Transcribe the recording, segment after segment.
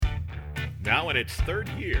Now in its third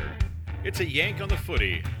year, it's a Yank on the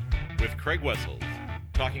Footy with Craig Wessels,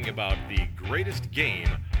 talking about the greatest game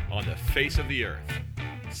on the face of the earth.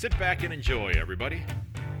 Sit back and enjoy, everybody.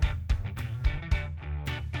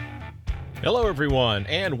 Hello, everyone,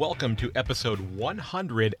 and welcome to episode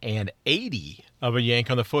 180 of A Yank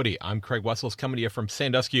on the Footy. I'm Craig Wessels, coming to you from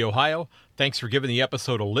Sandusky, Ohio. Thanks for giving the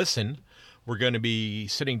episode a listen. We're going to be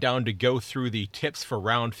sitting down to go through the tips for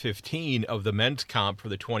round 15 of the men's comp for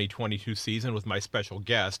the 2022 season with my special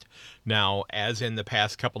guest. Now, as in the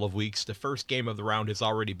past couple of weeks, the first game of the round has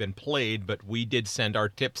already been played, but we did send our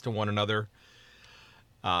tips to one another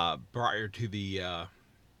prior to the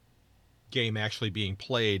game actually being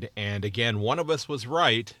played. And again, one of us was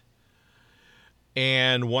right,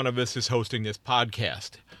 and one of us is hosting this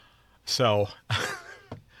podcast. So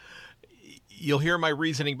you'll hear my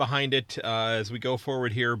reasoning behind it as we go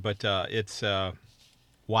forward here, but it's,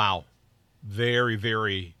 wow, very,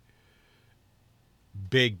 very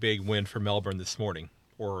big win for Melbourne this morning,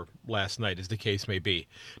 or last night, as the case may be.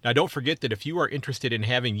 Now, don't forget that if you are interested in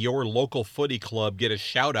having your local footy club get a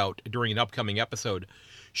shout-out during an upcoming episode,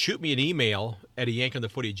 shoot me an email at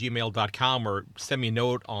ayankonthefooty@gmail.com or send me a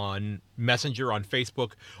note on Messenger on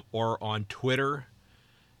Facebook or on Twitter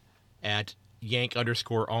at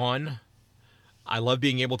yank_on. I love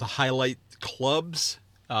being able to highlight clubs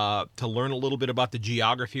to learn a little bit about the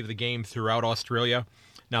geography of the game throughout Australia.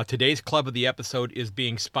 Now, today's club of the episode is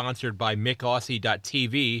being sponsored by Myk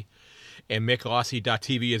Aussie.tv, and Myk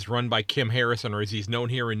Aussie.tv is run by Kim Harrison, or as he's known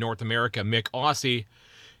here in North America, Myk Aussie.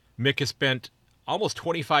 Myk has spent almost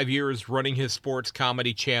 25 years running his sports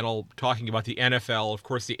comedy channel, talking about the NFL, of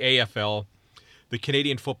course the AFL, the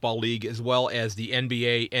Canadian Football League, as well as the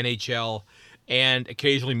NBA, NHL, and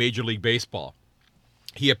occasionally Major League Baseball.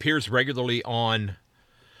 He appears regularly on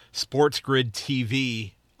Sports Grid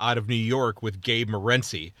TV out of New York with Gabe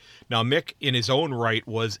Morency. Now, Myk, in his own right,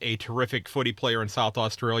 was a terrific footy player in South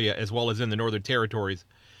Australia as well as in the Northern Territories.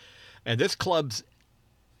 And this club's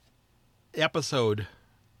episode,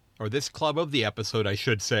 or this club of the episode, I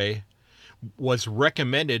should say, was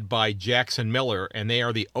recommended by Jackson Miller, and they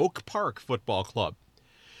are the Oak Park Football Club.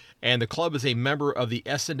 And the club is a member of the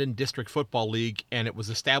Essendon District Football League, and it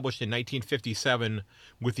was established in 1957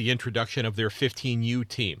 with the introduction of their 15U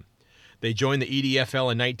team. They joined the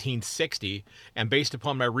EDFL in 1960, and based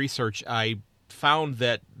upon my research, I found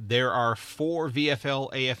that there are 4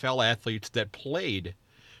 VFL AFL athletes that played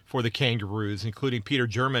for the Kangaroos, including Peter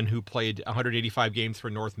German, who played 185 games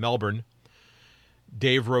for North Melbourne,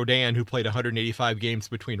 Dave Rodan, who played 185 games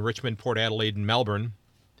between Richmond, Port Adelaide, and Melbourne,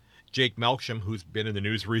 Jake Melksham, who's been in the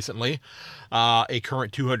news recently, a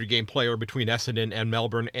current 200-game player between Essendon and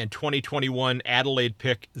Melbourne, and 2021 Adelaide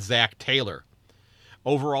pick Zach Taylor.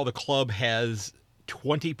 Overall, the club has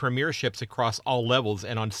 20 premierships across all levels,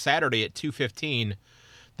 and on Saturday at 2:15,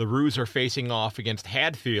 the Roos are facing off against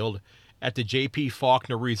Hadfield at the J.P.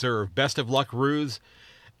 Faulkner Reserve. Best of luck, Roos.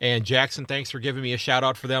 And Jackson, thanks for giving me a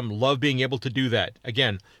shout-out for them. Love being able to do that.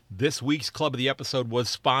 Again, this week's club of the episode was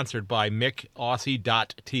sponsored by Myk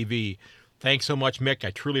Aussie.tv. Thanks so much, Myk. I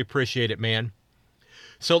truly appreciate it, man.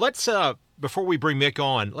 So let's, before we bring Myk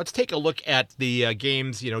on, let's take a look at the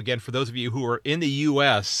games. You know, again, for those of you who are in the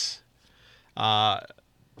U.S.,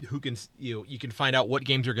 who can, you can find out what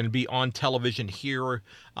games are going to be on television here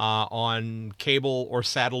on cable or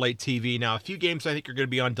satellite TV. Now, a few games I think are going to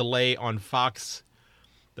be on delay on Fox,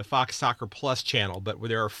 the Fox Soccer Plus channel, but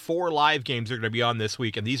there are 4 live games that are going to be on this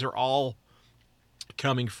week, and these are all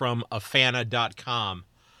coming from afana.com.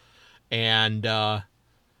 And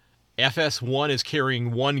FS1 is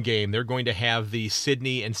carrying 1 game. They're going to have the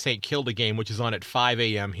Sydney and St. Kilda game, which is on at 5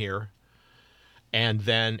 a.m. here. And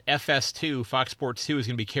then FS2, Fox Sports 2, is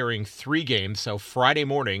going to be carrying 3 games. So Friday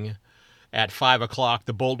morning at 5 o'clock,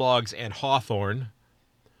 the Bulldogs and Hawthorn.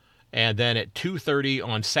 And then at 2:30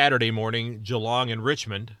 on Saturday morning, Geelong and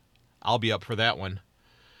Richmond. I'll be up for that one.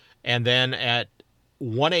 And then at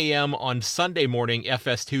 1 a.m. on Sunday morning,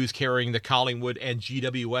 FS2 is carrying the Collingwood and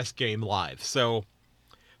GWS game live. So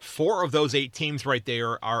 4 of those 8 teams right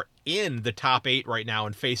there are in the top 8 right now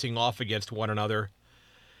and facing off against one another.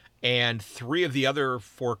 And 3 of the other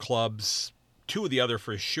 4 clubs, 2 of the other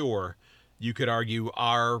for sure, you could argue,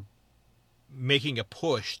 are making a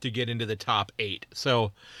push to get into the top 8.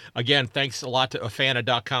 So, again, thanks a lot to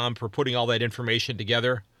afana.com for putting all that information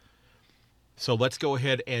together. So let's go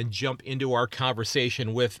ahead and jump into our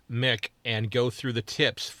conversation with Myk and go through the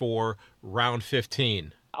tips for round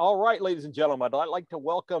 15. All right, ladies and gentlemen, I'd like to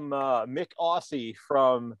welcome Myk Aussie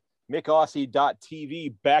from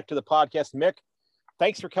mykaussie.tv back to the podcast. Myk,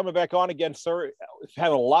 thanks for coming back on again, sir.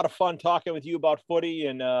 Having a lot of fun talking with you about footy,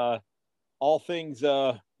 and all things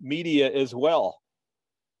media as well.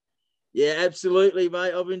 Yeah, absolutely,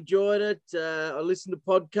 mate. I've enjoyed it. I listen to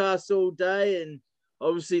podcasts all day and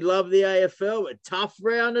obviously love the AFL. A tough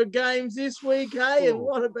round of games this week, hey? And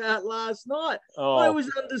what about last night? I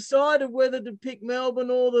was undecided whether to pick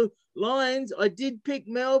Melbourne or the Lions. I did pick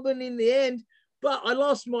Melbourne in the end, but I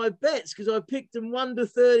lost my bets because I picked them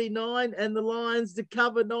 1-39 and the Lions to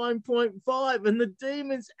cover 9.5, and the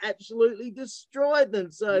Demons absolutely destroyed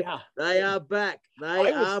them. So they are back.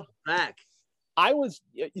 They are back. I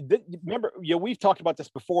remember, we've talked about this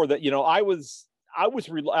before that,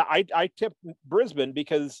 I tipped Brisbane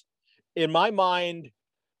because in my mind,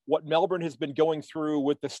 what Melbourne has been going through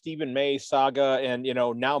with the Stephen May saga and,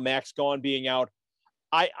 now Max Gawn being out,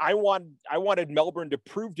 I wanted Melbourne to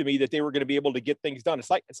prove to me that they were going to be able to get things done. It's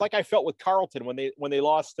like I felt with Carlton when they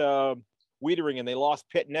lost Wiedering and they lost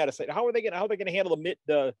Pitt and Ned. I said, how are they going to handle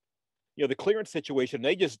the clearance situation?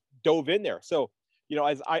 They just dove in there. So,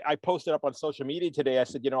 as I posted up on social media today, I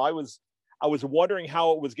said, I was wondering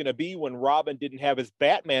how it was going to be when Robin didn't have his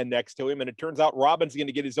Batman next to him. And it turns out Robin's going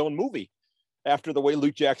to get his own movie after the way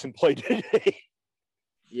Luke Jackson played today.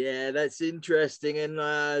 Yeah, that's interesting. And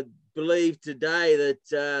I believe today that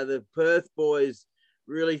the Perth boys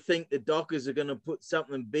really think the Dockers are going to put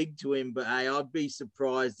something big to him. But, hey, I'd be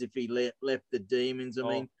surprised if he left the Demons. I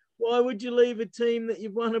mean, why would you leave a team that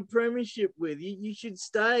you've won a premiership with? You should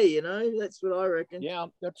stay, That's what I reckon. Yeah,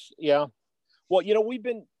 Well,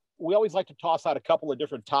 we always like to toss out a couple of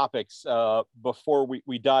different topics before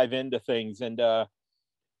we dive into things. And,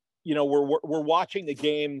 we're watching the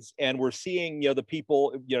games and we're seeing, the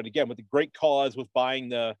people, again, with the great cause with buying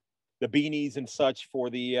the beanies and such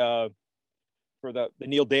for the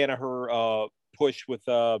Neil Danaher push with,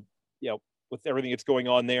 with everything that's going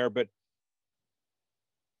on there. But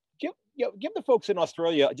give the folks in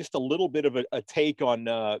Australia just a little bit of a take on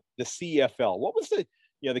the CFL. What was the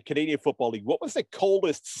Canadian Football League? What was the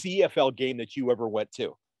coldest CFL game that you ever went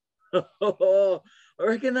to? I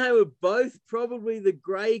reckon they were both probably the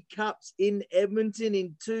Grey Cups in Edmonton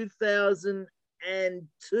in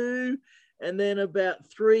 2002, and then about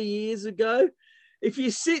 3 years ago. If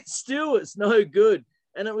you sit still, it's no good.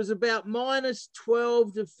 And it was about minus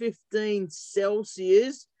 12 to 15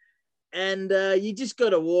 Celsius. And you just got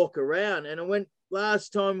to walk around. And I went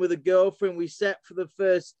last time with a girlfriend. We sat for the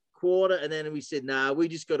first quarter, and then we said, nah, we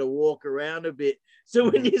just got to walk around a bit. So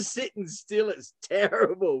when you're sitting still, it's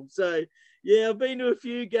terrible. So, yeah, I've been to a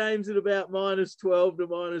few games at about minus 12 to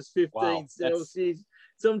minus 15 Celsius.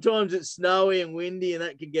 Sometimes it's snowy and windy, and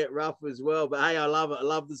that can get rough as well. But, hey, I love it. I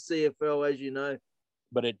love the CFL, as you know.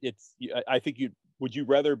 But I think would you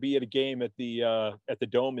rather be at a game at the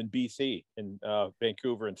Dome in BC in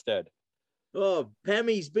Vancouver instead? Oh,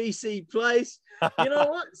 Pammy's BC Place. You know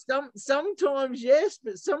what? Sometimes yes,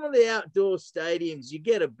 but some of the outdoor stadiums, you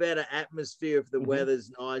get a better atmosphere if the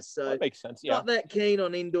weather's nice. So that makes sense. Yeah. Not that keen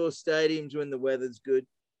on indoor stadiums when the weather's good.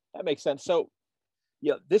 That makes sense. So,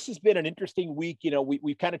 this has been an interesting week.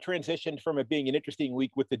 We've kind of transitioned from it being an interesting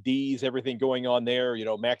week with the D's, everything going on there.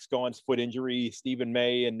 Max Gawn's foot injury, Stephen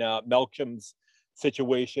May and Melksham's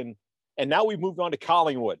situation, and now we've moved on to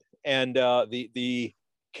Collingwood and the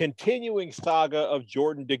continuing saga of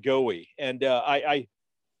Jordan De Goey. And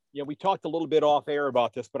we talked a little bit off air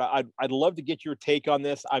about this, but I'd love to get your take on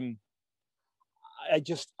this.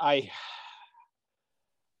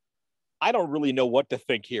 I don't really know what to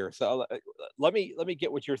think here. So let me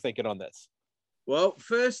get what you're thinking on this. Well,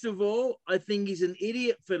 first of all, I think he's an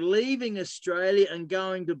idiot for leaving Australia and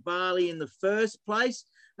going to Bali in the first place.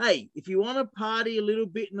 Hey, if you want to party a little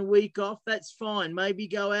bit in the week off, that's fine. Maybe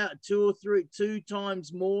go out two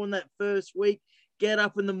times more in that first week, get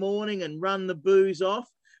up in the morning and run the booze off.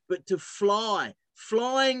 But to flying,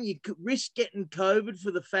 you could risk getting COVID for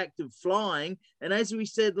the fact of flying. And as we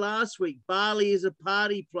said last week, Bali is a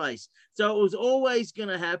party place. So it was always going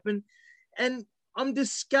to happen. And I'm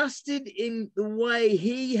disgusted in the way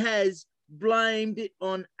he has blamed it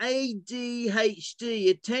on ADHD,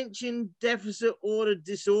 attention deficit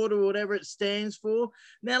disorder, whatever it stands for.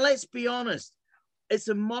 Now, let's be honest. It's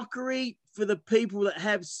a mockery for the people that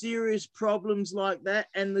have serious problems like that.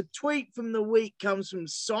 And the tweet from the week comes from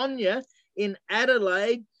Sonia in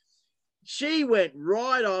Adelaide. She went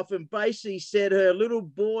right off and basically said her little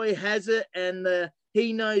boy has it and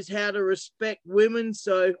he knows how to respect women.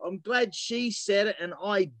 So I'm glad she said it and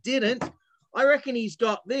I didn't. I reckon he's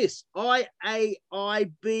got this. IAIBIBSE.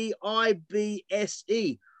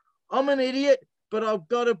 I'm an idiot, but I've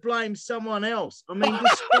got to blame someone else. I mean,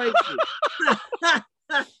 disgraceful.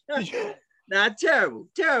 Nah, terrible.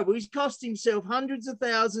 He's cost himself hundreds of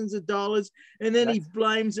thousands of dollars, and then he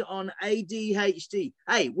blames it on ADHD.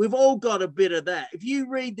 Hey, we've all got a bit of that. If you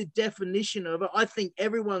read the definition of it, I think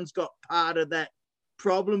everyone's got part of that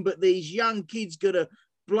problem, but these young kids got to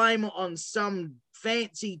blame it on some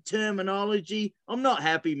fancy terminology. I'm not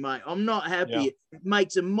happy, mate. I'm not happy. Yeah. It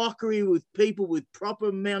makes a mockery with people with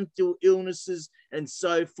proper mental illnesses and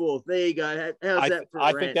so forth. There you go. How's that for a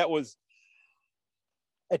rant? I think that was...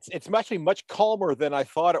 It's actually much calmer than I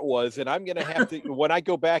thought it was, and I'm going to have to, when I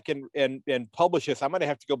go back and publish this, I'm going to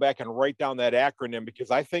have to go back and write down that acronym,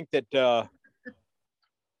 because I think that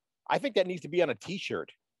needs to be on a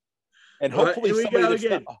T-shirt, and hopefully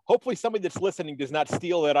somebody that's listening does not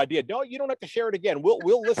steal that idea. No, you don't have to share it again.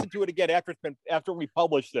 We'll listen to it again after we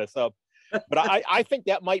publish this. But I think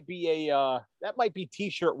that might be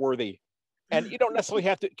T-shirt worthy, and you don't necessarily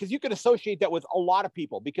have to, because you can associate that with a lot of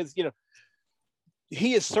people, because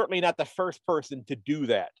he is certainly not the first person to do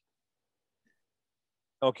that.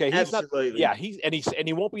 Okay, he's absolutely not. Yeah,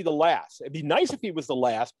 he won't be the last. It'd be nice if he was the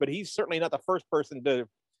last, but he's certainly not the first person to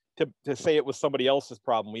say it was somebody else's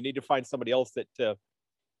problem. We need to find somebody else to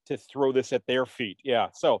throw this at their feet. Yeah.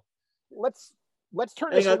 So let's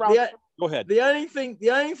turn this around. Go ahead. The only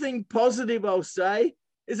thing positive I'll say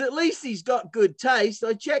is at least he's got good taste.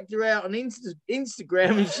 I checked her out on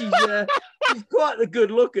Instagram, and she's quite the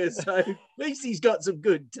good looker. So at least he's got some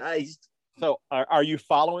good taste. So are you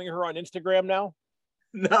following her on Instagram now?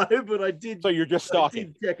 No, but I did. So you're just stalking. I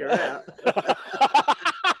did check her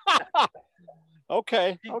out.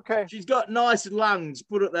 Okay. She's got nice lungs,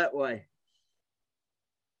 put it that way.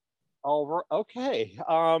 All right. Okay.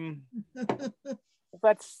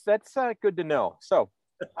 That's good to know. So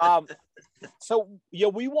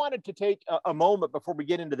we wanted to take a moment before we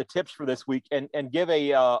get into the tips for this week and give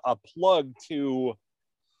a plug to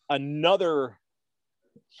another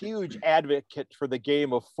huge advocate for the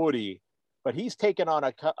game of footy, but he's taken on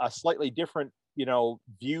a slightly different,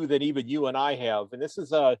 view than even you and I have. And this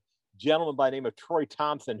is a gentleman by the name of Troy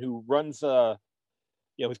Thompson, who runs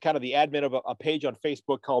he's kind of the admin of a page on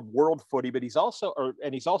Facebook called World Footy, but he's also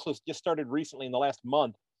just started recently in the last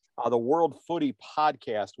month the World Footy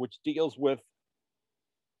podcast, which deals with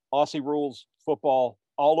Aussie rules football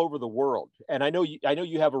all over the world. And I know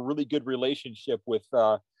you have a really good relationship with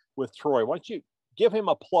Troy. Why don't you give him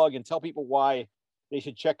a plug and tell people why they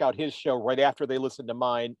should check out his show right after they listen to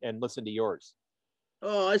mine and listen to yours?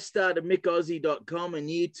 Oh, I started MykAussie.com in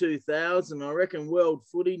year 2000. I reckon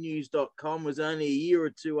WorldFootyNews.com was only a year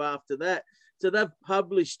or two after that. So they've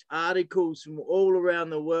published articles from all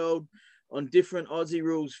around the world on different Aussie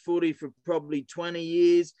rules footy for probably 20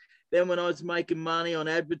 years. Then when I was making money on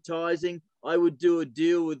advertising, I would do a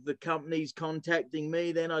deal with the companies contacting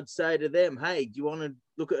me. Then I'd say to them, hey, do you want to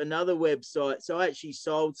look at another website? So I actually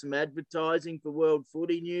sold some advertising for World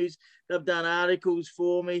Footy News. They've done articles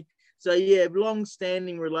for me. So yeah,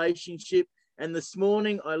 long-standing relationship. And this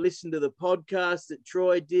morning I listened to the podcast that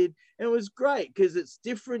Troy did, and it was great because it's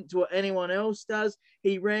different to what anyone else does.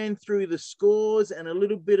 He ran through the scores and a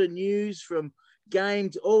little bit of news from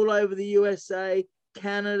games all over the USA,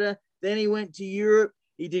 Canada. Then he went to Europe.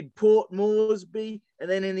 He did Port Moresby. And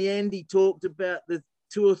then in the end, he talked about the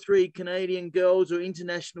 2 or 3 Canadian girls or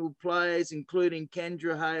international players, including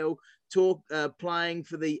Kendra Hale, playing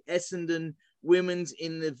for the Essendon Women's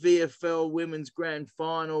in the VFL Women's Grand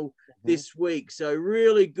Final this week. So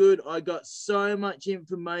really good. I got so much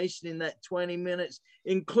information in that 20 minutes,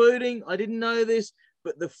 including, I didn't know this,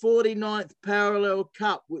 but the 49th Parallel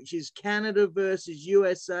Cup, which is Canada versus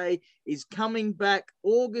USA, is coming back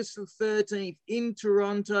August the 13th in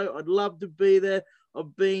Toronto. I'd love to be there.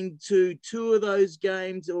 I've been to 2 of those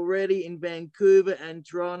games already in Vancouver and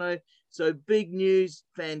Toronto. So big news,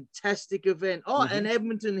 fantastic event. Oh, and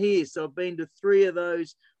Edmonton here. So I've been to 3 of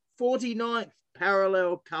those. 49th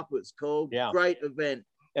Parallel Cup, it's called. Yeah. Great event.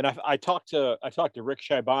 And I talked to Rick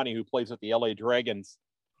Shaibani, who plays with the LA Dragons,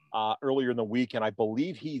 earlier in the week, and I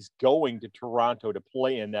believe he's going to Toronto to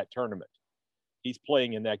play in that tournament. He's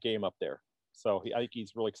playing in that game up there. So I think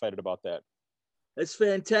he's really excited about that. That's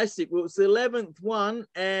fantastic. Well, it's the 11th one,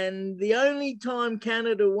 and the only time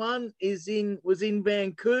Canada won was in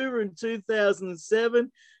Vancouver in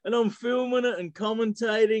 2007, and I'm filming it and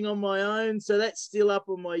commentating on my own, so that's still up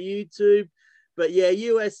on my YouTube. But yeah,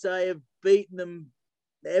 USA have beaten them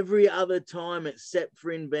every other time except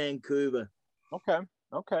for in Vancouver.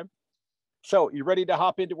 Okay. So you ready to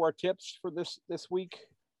hop into our tips for this week?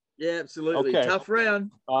 Yeah, absolutely. Okay. Tough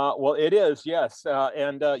round. Well, it is, yes.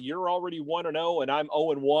 And you're already 1-0, and I'm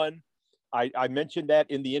 0-1. I mentioned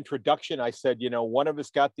that in the introduction. I said, one of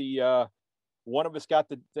us got the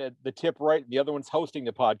tip right, and the other one's hosting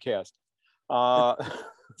the podcast.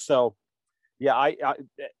 So, yeah, I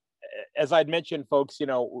as I'd mentioned, folks,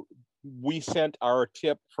 we sent our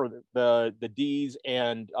tip for the D's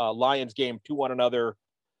and Lions game to one another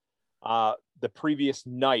the previous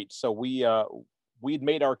night. So we'd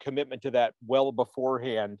made our commitment to that well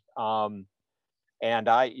beforehand. And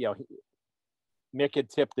Myk had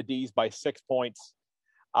tipped the D's by 6 points.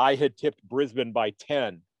 I had tipped Brisbane by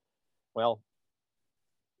 10. Well,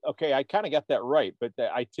 okay, I kind of got that right, but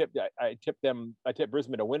I tipped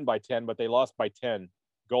Brisbane to win by 10, but they lost by 10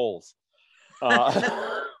 goals.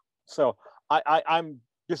 So I'm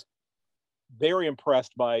just very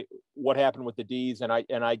impressed by what happened with the D's, and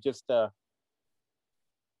I just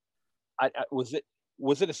was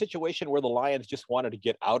it a situation where the Lions just wanted to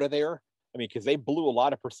get out of there? I mean, because they blew a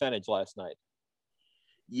lot of percentage last night.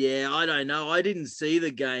 Yeah, I don't know. I didn't see the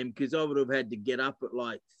game because I would have had to get up at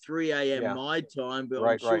like 3 a.m. my time, but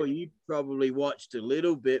I'm sure you probably watched a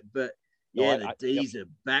little bit. But yeah, the D's are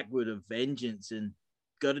back with a vengeance, and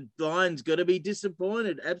Lions got to be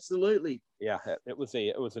disappointed. Absolutely. Yeah, it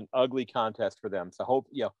was an ugly contest for them. So hope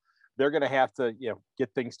they're going to have to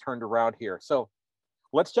get things turned around here. So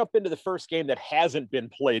let's jump into the first game that hasn't been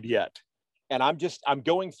played yet. And I'm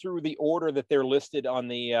going through the order that they're listed on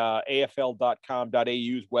the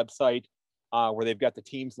afl.com.au's website where they've got the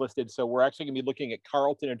teams listed. So we're actually going to be looking at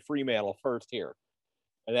Carlton and Fremantle first here.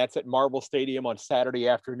 And that's at Marble Stadium on Saturday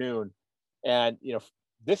afternoon. And,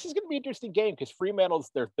 this is going to be an interesting game because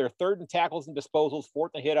Fremantle's they're third in tackles and disposals,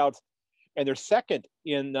 fourth in hitouts, and they're second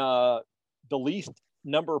in the least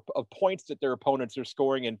number of points that their opponents are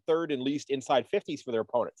scoring and third and least inside 50s for their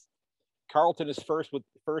opponents. Carlton is first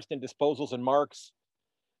in disposals and marks,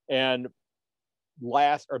 and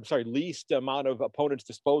least amount of opponents'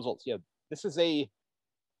 disposals. This is a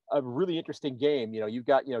really interesting game. You've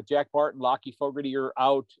got Jack Barton, Lockie Fogarty are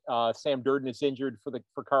out. Sam Durden is injured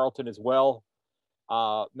for Carlton as well.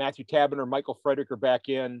 Matthew Taberner, Michael Frederick are back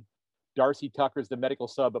in. Darcy Tucker's the medical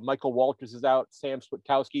sub, but Michael Walters is out. Sam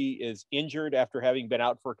Switkowski is injured after having been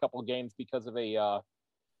out for a couple of games because of a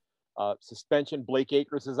suspension. Blake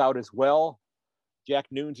Akers is out as well. Jack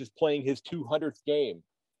Nunes is playing his 200th game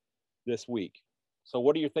this week. So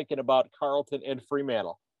what are you thinking about Carlton and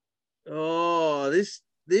Fremantle? Oh, this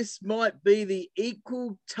might be the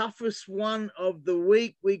equal toughest one of the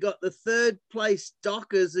week. We got the third place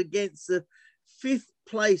Dockers against the fifth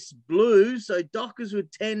place Blues. So Dockers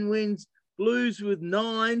with 10 wins, Blues with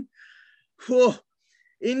 9. Whew.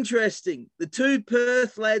 Interesting. The two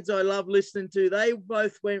Perth lads I love listening to, they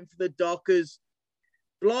both went for the Dockers.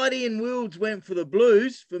 Blighty and Wilds went for the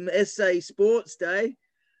Blues from the SA Sports Day.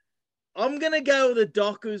 I'm going to go with the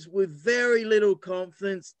Dockers with very little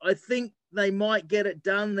confidence. I think they might get it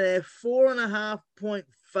done. They're 4.5 point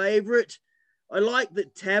favourite. I like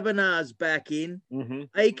that Taberner's back in. Mm-hmm.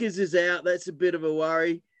 Akers is out. That's a bit of a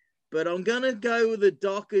worry. But I'm going to go with the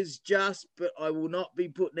Dockers but I will not be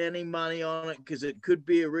putting any money on it because it could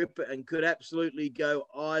be a ripper and could absolutely go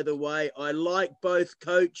either way. I like both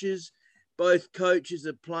coaches. Both coaches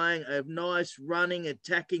are playing a nice running,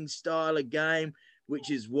 attacking style of game, which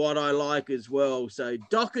is what I like as well. So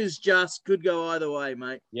Dockers could go either way,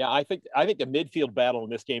 mate. Yeah, I think the midfield battle in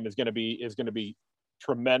this game is going to be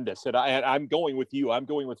tremendous. And I'm going with you. I'm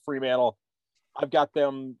going with Fremantle. I've got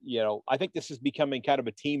them, I think this is becoming kind of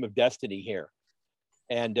a team of destiny here.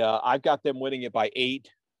 And I've got them winning it by 8.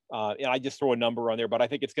 And I just throw a number on there, but I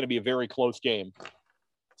think it's going to be a very close game.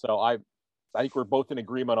 So I think we're both in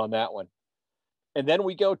agreement on that one. And then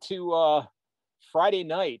we go to Friday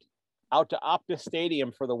night out to Optus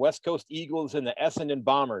Stadium for the West Coast Eagles and the Essendon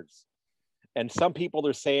Bombers. And some people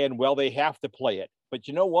are saying, well, they have to play it. But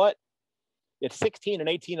you know what? It's 16 and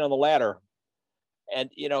 18 on the ladder. And,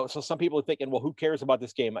 so some people are thinking, well, who cares about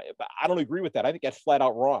this game? I don't agree with that. I think that's flat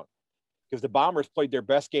out wrong because the Bombers played their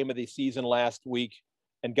best game of the season last week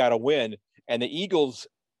and got a win. And the Eagles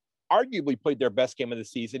arguably played their best game of the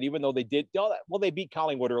season, even though they did. Well, they beat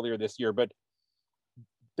Collingwood earlier this year, but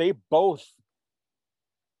they both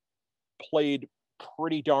played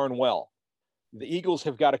pretty darn well. The Eagles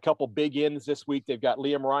have got a couple big ins this week. They've got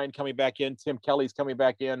Liam Ryan coming back in. Tim Kelly's coming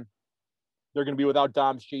back in. They're going to be without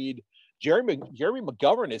Dom Sheed. Jeremy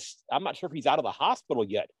McGovern I'm not sure if he's out of the hospital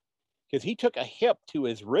yet because he took a hip to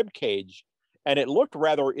his rib cage and it looked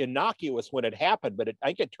rather innocuous when it happened, but I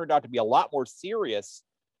think it turned out to be a lot more serious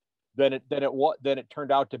than it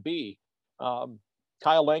turned out to be.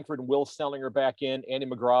 Kyle Langford and Will Selling are back in. Andy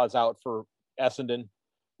McGraw is out for Essendon.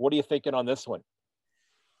 What are you thinking on this one?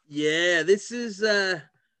 Yeah, this is a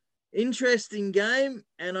interesting game,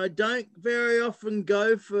 and I don't very often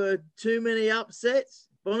go for too many upsets,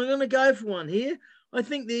 but I'm going to go for one here. I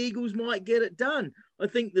think the Eagles might get it done. I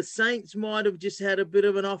think the Saints might have just had a bit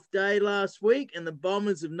of an off day last week, and the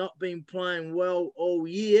Bombers have not been playing well all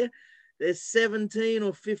year. They're 17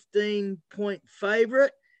 or 15-point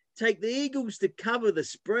favourite. Take the Eagles to cover the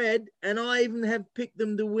spread, and I even have picked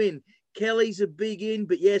them to win. Kelly's a big in,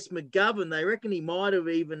 but yes, McGovern, they reckon he might have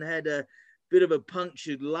even had a bit of a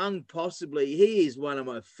punctured lung, possibly. He is one of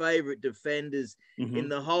my favourite defenders in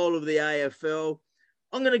the whole of the AFL.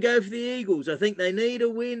 I'm going to go for the Eagles. I think they need a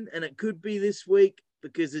win, and it could be this week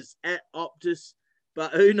because it's at Optus.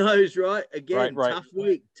 But who knows, right? Again, right. Tough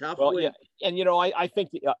week. Yeah. And, I think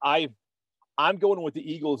I'm going with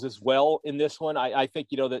the Eagles as well in this one. I think,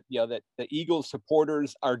 that the Eagles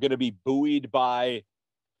supporters are going to be buoyed by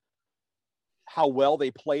how well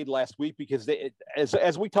they played last week, because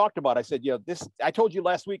as we talked about, I said, I told you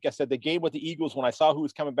last week, I said the game with the Eagles, when I saw who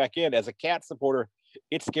was coming back in as a Cat supporter,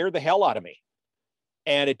 it scared the hell out of me.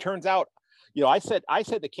 And it turns out, I said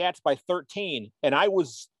the Cats by 13, and I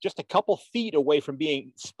was just a couple feet away from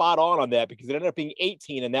being spot on that, because it ended up being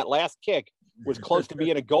 18, and that last kick was close to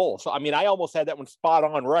being a goal. So, I almost had that one spot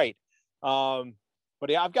on right. But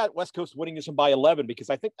yeah, I've got West Coast winning this one by 11, because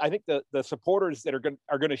I think the supporters that are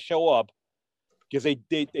going to show up, because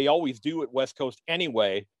they always do at West Coast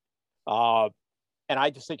anyway. And I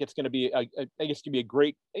just think it's going to be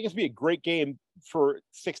a great game for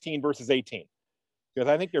 16 versus 18, because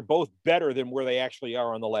I think they're both better than where they actually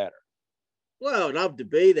are on the ladder. Well, I'd love to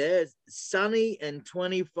be there. It's sunny and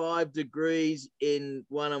 25 degrees in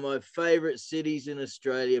one of my favourite cities in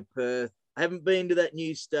Australia, Perth. I haven't been to that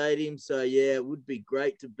new stadium, so yeah, it would be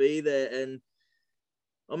great to be there. And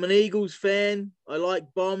I'm an Eagles fan. I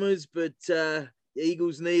like Bombers, but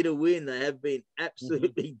Eagles need a win. They have been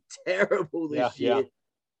absolutely terrible this year. Yeah.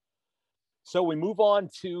 So we move on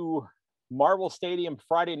to Marvel Stadium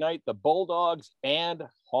Friday night, the Bulldogs and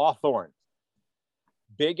Hawthorn.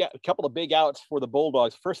 A couple of big outs for the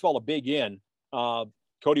Bulldogs. First of all, a big in.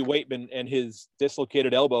 Cody Waitman and his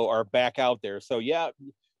dislocated elbow are back out there. So yeah,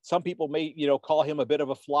 some people may call him a bit of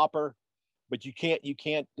a flopper, but you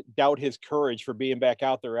can't doubt his courage for being back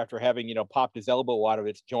out there after having popped his elbow out of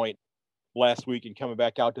its joint last week and coming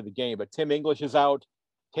back out to the game. But Tim English is out.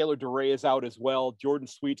 Taylor DeRay is out as well. Jordan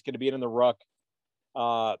Sweet's going to be in the ruck.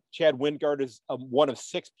 Chad Wingard is one of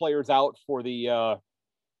 6 players out for the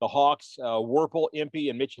Hawks. Werple, Impey,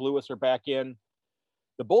 and Mitch Lewis are back in.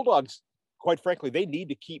 The Bulldogs, quite frankly, they need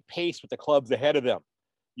to keep pace with the clubs ahead of them.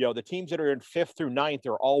 The teams that are in 5th through 9th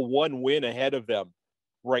are all 1 win ahead of them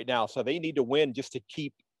right now. So they need to win just to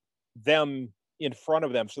keep them in front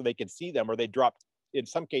of them so they can see them, or they drop, in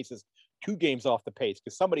some cases, 2 games off the pace,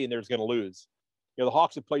 because somebody in there is going to lose. The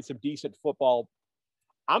Hawks have played some decent football.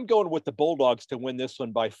 I'm going with the Bulldogs to win this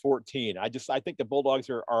one by 14. I think the Bulldogs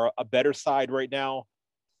are a better side right now.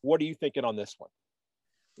 What are you thinking on this one?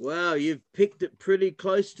 Wow, you've picked it pretty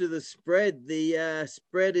close to the spread. The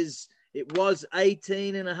spread was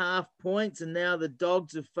 18.5 points, and now the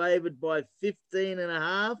Dogs are favored by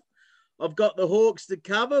 15.5. I've got the Hawks to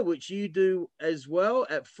cover, which you do as well,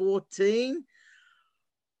 at 14.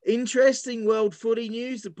 Interesting world footy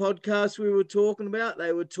news, the podcast we were talking about.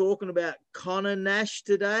 They were talking about Connor Nash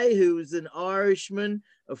today, who is an Irishman,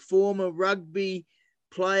 a former rugby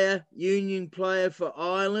player, union player for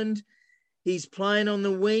Ireland. He's playing on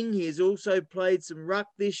the wing. He has also played some ruck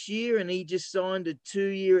this year, and he just signed a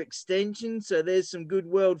 2-year extension. So there's some good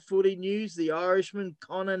world footy news. The Irishman,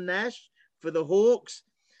 Connor Nash, for the Hawks.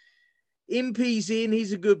 Impey's in.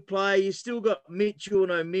 He's a good player. You still got Mitchell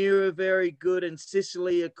and O'Meara, very good, and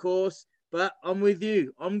Sicily, of course. But I'm with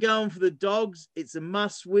you. I'm going for the Dogs. It's a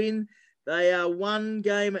must-win. They are 1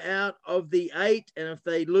 game out of the 8, and if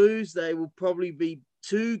they lose, they will probably be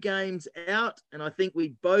 2 games out. And I think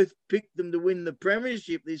we both picked them to win the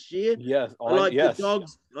premiership this year. Yes, the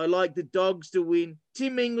Dogs. I like the Dogs to win.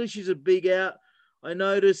 Tim English is a big out. I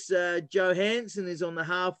notice Johansson is on the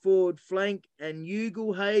half-forward flank, and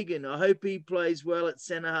Ugle-Hagan, I hope he plays well at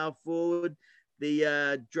centre-half forward,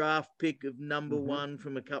 the draft pick of number 1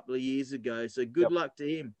 from a couple of years ago. So good luck to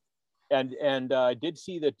him. And I did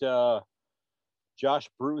see that Josh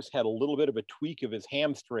Bruce had a little bit of a tweak of his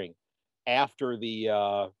hamstring after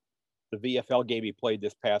the VFL game he played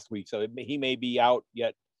this past week. So he may be out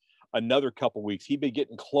yet another couple weeks. He'd be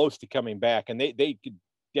getting close to coming back, and they could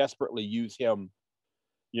desperately use him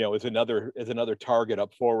as another target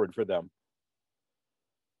up forward for them.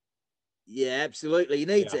 Yeah, absolutely. He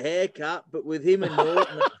needs a haircut, but with him and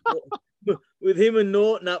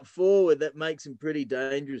Norton up forward, that makes him pretty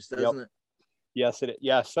dangerous, doesn't it? Yes, it is.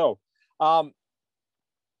 Yeah. So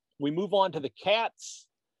we move on to the Cats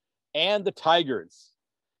and the Tigers.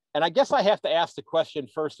 And I guess I have to ask the question,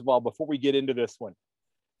 first of all, before we get into this one.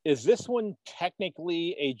 Is this one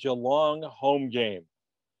technically a Geelong home game?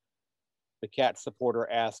 The Cat supporter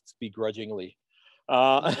asks begrudgingly.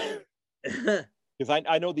 Because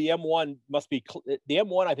I know the M1 must be, the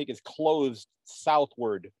M1 I think is closed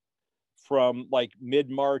southward from like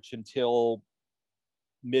mid-March until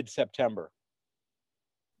mid-September.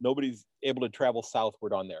 Nobody's able to travel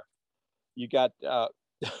southward on there. You got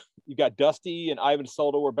Dusty and Ivan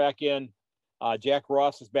Soldo are back in. Jack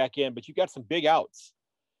Ross is back in, but you got some big outs.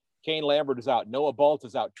 Kane Lambert is out. Noah Balt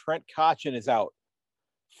is out. Trent Cotchin is out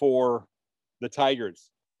for the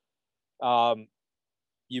Tigers.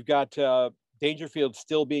 You've got Dangerfield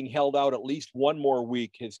still being held out at least one more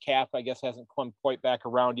week. His calf, I guess, hasn't come quite back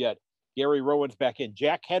around yet. Gary Rowan's back in.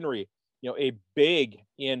 Jack Henry, a big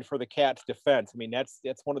in for the Cats defense. I mean, that's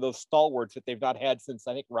one of those stalwarts that they've not had since,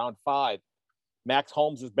 I think, round 5. Max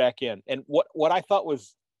Holmes is back in. And what I thought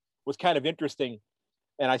was kind of interesting,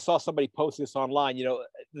 and I saw somebody post this online,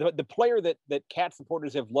 the player that Cat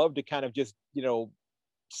supporters have loved to kind of just,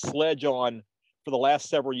 sledge on for the last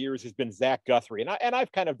several years has been Zach Guthrie. And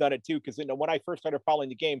I've kind of done it too, because, when I first started following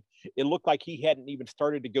the game, it looked like he hadn't even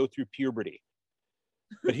started to go through puberty.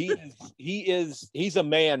 But he's a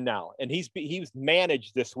man now, and he's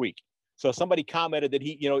managed this week. So somebody commented that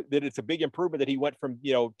that it's a big improvement that he went from,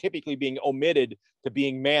 typically being omitted to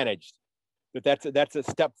being managed. That's a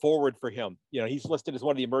step forward for him. He's listed as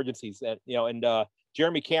one of the emergencies, and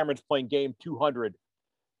Jeremy Cameron's playing game 200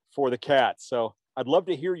 for the Cats. So I'd love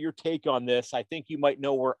to hear your take on this. I think you might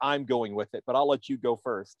know where I'm going with it, but I'll let you go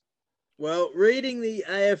first. Well, reading the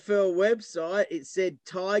AFL website, it said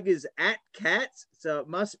Tigers at Cats, so it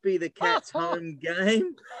must be the Cats' home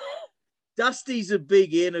game. Dusty's a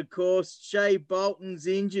big in, of course. Shea Bolton's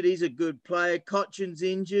injured. He's a good player. Cotchin's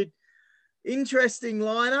injured. Interesting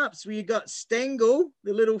lineups where you got Stengel,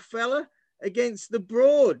 the little fella, against the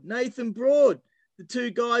Broad, Nathan Broad. The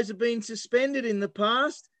two guys have been suspended in the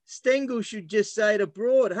past. Stengel should just say to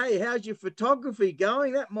Broad, hey, how's your photography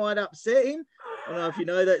going? That might upset him. I don't know if you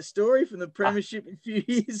know that story from the Premiership a few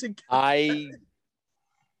years ago. I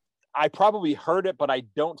probably heard it, but I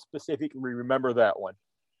don't specifically remember that one.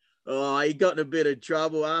 Oh, he got in a bit of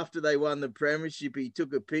trouble after they won the Premiership. He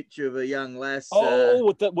took a picture of a young lass.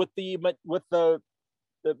 With the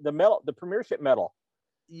medal, the Premiership medal.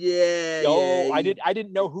 Yeah. Oh, yeah. I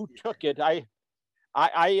didn't know who took it.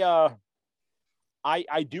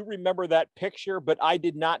 I do remember that picture, but I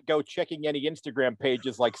did not go checking any Instagram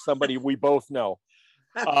pages like somebody we both know.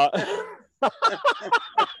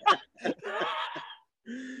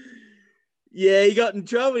 Yeah, he got in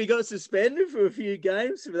trouble. He got suspended for a few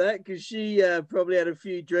games for that because she probably had a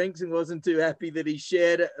few drinks and wasn't too happy that he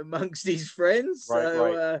shared it amongst his friends.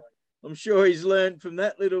 Right. I'm sure he's learned from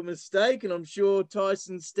that little mistake, and I'm sure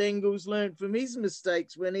Tyson Stengel's learned from his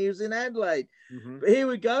mistakes when he was in Adelaide. Mm-hmm. But here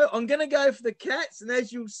we go. I'm going to go for the Cats, and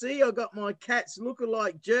as you'll see, I got my Cats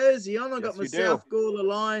lookalike jersey on. I got my South Gawler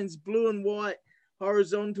Lions blue and white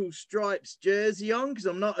horizontal stripes jersey on because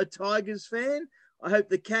I'm not a Tigers fan. I hope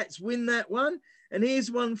the Cats win that one. And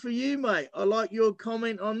here's one for you, mate. I like your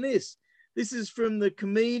comment on this. This is from the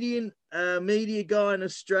comedian, media guy in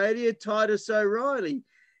Australia, Titus O'Reilly.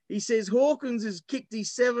 He says Hawkins has kicked his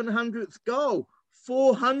 700th goal,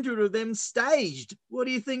 400 of them staged. What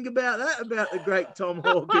do you think about that, about the great Tom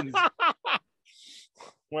Hawkins?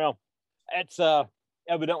 Well, it's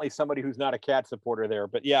evidently somebody who's not a Cat supporter there.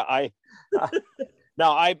 But yeah, I don't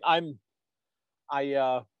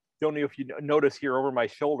know if you notice here over my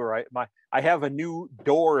shoulder, I have a new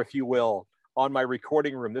door, if you will, on my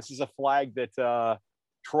recording room. This is a flag that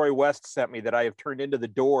Troy West sent me that I have turned into the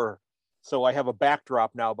door. So I have a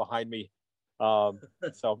backdrop now behind me. So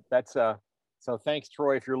thanks,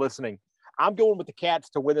 Troy, if you're listening. I'm going with the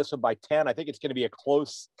Cats to win this one by 10. I think it's going to be a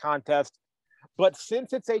close contest. But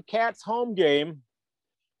since it's a Cats home game,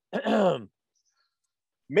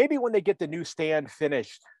 maybe when they get the new stand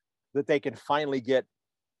finished, that they can finally get.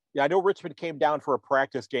 Yeah, I know Richmond came down for a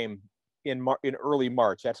practice game in early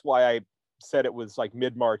March. That's why I said it was like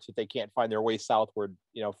mid-March that they can't find their way southward,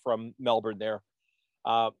 from Melbourne there.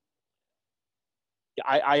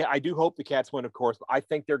 I do hope the Cats win, of course. But I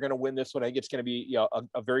think they're going to win this one. I think it's going to be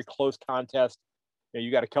a very close contest.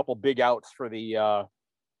 You got a couple big outs for the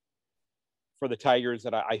Tigers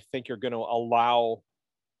that I think are going to allow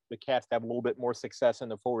the Cats to have a little bit more success in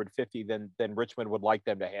the forward 50 than Richmond would like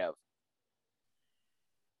them to have.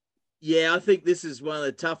 Yeah, I think this is one of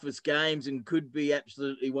the toughest games and could be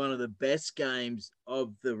absolutely one of the best games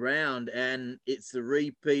of the round. And it's the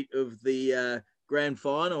repeat of the grand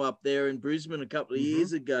final up there in Brisbane a couple of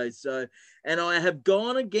years ago. So, and I have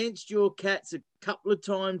gone against your Cats a couple of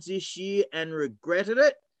times this year and regretted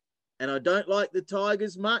it. and I don't like the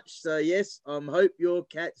Tigers much. So yes, I hope your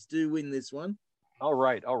Cats do win this one. All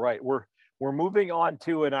right. We're moving on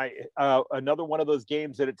to another one of those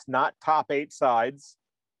games that it's not top 8 sides.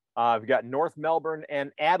 We've got North Melbourne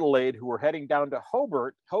and Adelaide, who are heading down to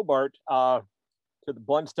Hobart to the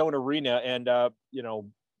Blundstone Arena. And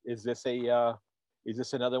is this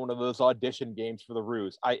another one of those audition games for the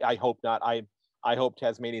Roos? I hope not. I hope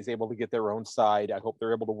Tasmania is able to get their own side. I hope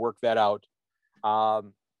they're able to work that out.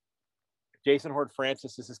 Jason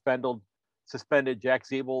Hort-Francis is suspended. Jack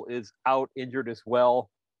Zeeble is out injured as well.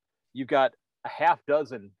 You've got a half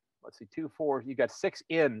dozen. Let's see, 2, 4. You got 6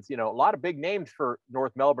 ins. A lot of big names for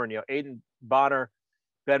North Melbourne. Aiden Bonner,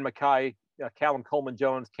 Ben Mackay, Callum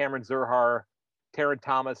Coleman-Jones, Cameron Zurhar, Taron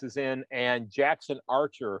Thomas is in, and Jackson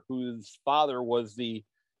Archer, whose father was the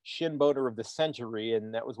shin boner of the century,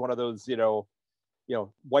 and that was one of those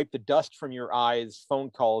wipe the dust from your eyes phone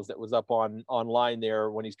calls that was up online there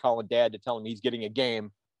when he's calling dad to tell him he's getting a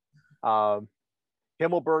game.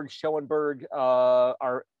 Himmelberg, Schoenberg,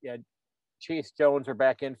 Chase Jones are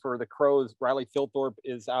back in for the Crows. Riley Filthorpe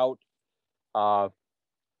is out. What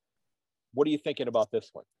are you thinking about this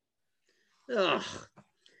one? Oh,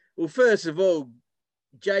 well, first of all,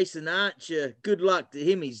 Jason Archer, good luck to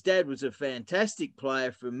him. His dad was a fantastic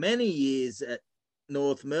player for many years at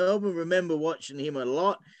North Melbourne. Remember watching him a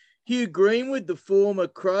lot. Hugh Greenwood, the former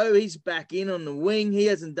Crow, he's back in on the wing. He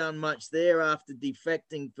hasn't done much there after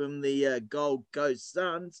defecting from the Gold Coast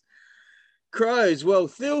Suns. Crows, well,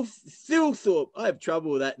 Thilthorpe, I have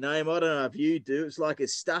trouble with that name. I don't know if you do. It's like a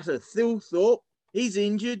stutter. Thilthorpe, he's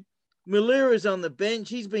injured. Malira's on the bench.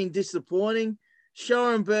 He's been disappointing.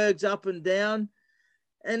 Schoenberg's up and down.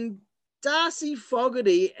 And Darcy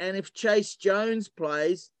Fogarty, and if Chase Jones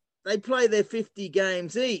plays, they play their 50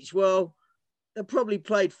 games each. Well, they probably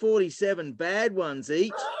played 47 bad ones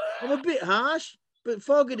each. I'm a bit harsh, but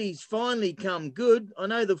Fogarty's finally come good. I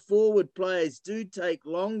know the forward players do take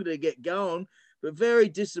longer to get going, but very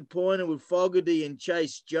disappointed with Fogarty and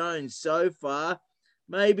Chase Jones so far.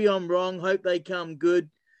 Maybe I'm wrong. Hope they come good.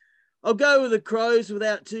 I'll go with the Crows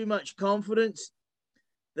without too much confidence.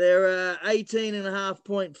 They're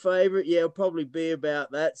 18.5-point favourite. Yeah, it'll probably be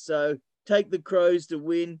about that. So take the Crows to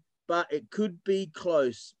win, but it could be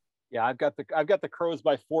close. Yeah, I've got the Crows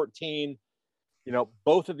by 14.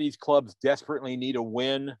 Both of these clubs desperately need a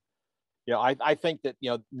win. I think that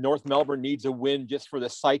North Melbourne needs a win just for the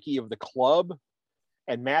psyche of the club,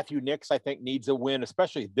 and Matthew Nix I think needs a win,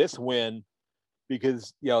 especially this win,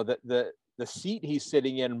 because the seat he's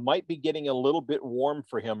sitting in might be getting a little bit warm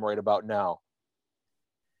for him right about now.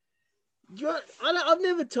 I've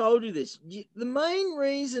never told you this. The main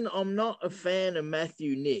reason I'm not a fan of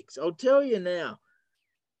Matthew Nix, I'll tell you now.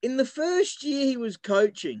 In the first year he was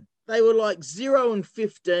coaching, they were like 0-15.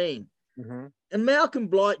 Mm-hmm. And Malcolm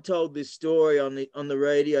Blight told this story on the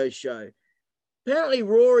radio show. Apparently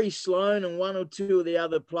Rory Sloane and one or two of the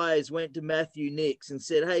other players went to Matthew Nix and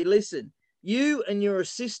said, hey, listen, you and your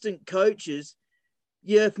assistant coaches,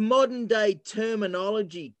 your modern day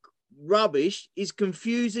terminology rubbish is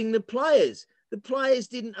confusing the players. The players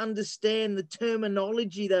didn't understand the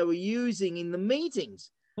terminology they were using in the meetings.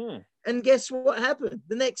 And guess what happened?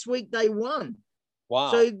 The next week they won. Wow.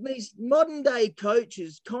 So these modern day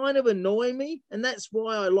coaches kind of annoy me. And that's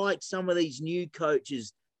why I like some of these new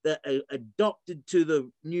coaches that are adopted to the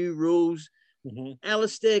new rules. Mm-hmm.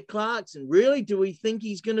 Alistair Clarkson, really? Do we think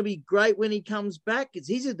he's going to be great when he comes back? Because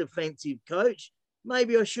he's a defensive coach.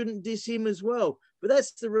 Maybe I shouldn't diss him as well. But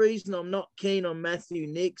that's the reason I'm not keen on Matthew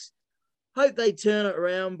Nix. Hope they turn it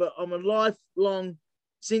around, but I'm a lifelong,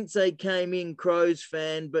 since they came in, Crows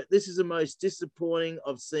fan, but this is the most disappointing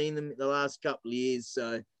I've seen them in the last couple of years.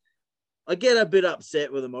 So I get a bit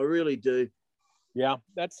upset with them. I really do. Yeah,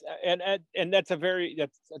 that's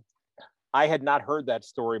I had not heard that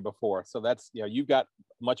story before. So that's, you've got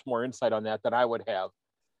much more insight on that than I would have.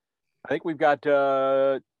 I think we've got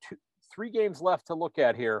 3 games left to look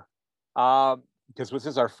at here. Because this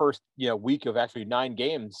is our first, week of actually 9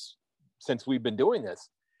 games since we've been doing this.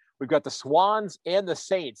 We've got the Swans and the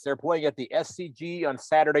Saints. They're playing at the SCG on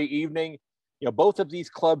Saturday evening. Both of these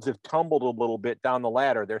clubs have tumbled a little bit down the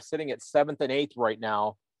ladder. They're sitting at 7th and 8th right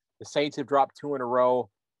now. The Saints have dropped 2 in a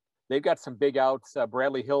row. They've got some big outs.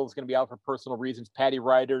 Bradley Hill is going to be out for personal reasons. Paddy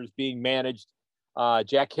Ryder is being managed.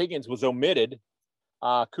 Jack Higgins was omitted.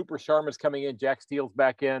 Cooper Sharma's coming in. Jack Steele's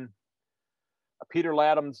back in. Peter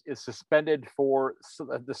Laddams is suspended for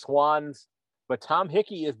the Swans, but Tom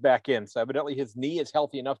Hickey is back in. So evidently his knee is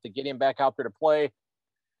healthy enough to get him back out there to play.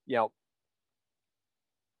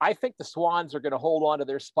 I think the Swans are going to hold on to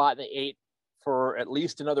their spot in the 8 for at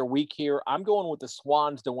least another week here. I'm going with the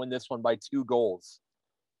Swans to win this one by 2 goals.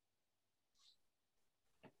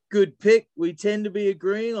 Good pick. We tend to be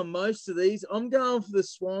agreeing on most of these. I'm going for the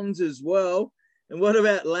Swans as well. And what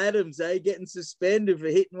about Laddams, getting suspended for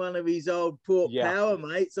hitting one of his old Port Power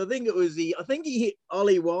mates? I think he hit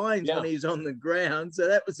Ollie Wines when he was on the ground. So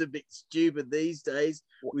that was a bit stupid these days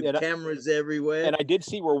with cameras everywhere. And I did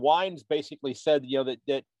see where Wines basically said,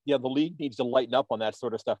 that the league needs to lighten up on that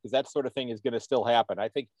sort of stuff, because that sort of thing is going to still happen. I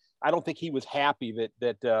don't think he was happy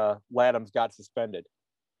that Laddams got suspended.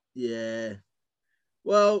 Yeah.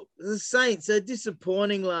 Well, the Saints are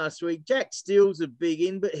disappointing last week. Jack Steele's a big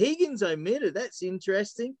in, but Higgins omitted. That's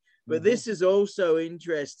interesting. But this is also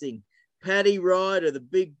interesting. Paddy Ryder, the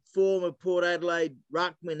big former Port Adelaide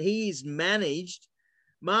ruckman, he's managed.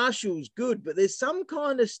 Marshall's good, but there's some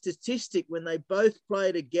kind of statistic when they both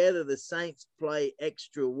play together, the Saints play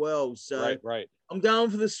extra well. So right. I'm going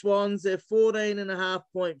for the Swans. They're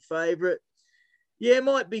 14.5-point favourite. Yeah, it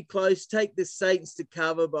might be close. Take the Saints to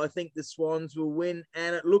cover, but I think the Swans will win.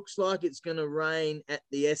 And it looks like it's going to rain at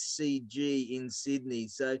the SCG in Sydney.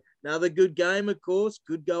 So another good game, of course.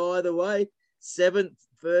 Could go either way. 7th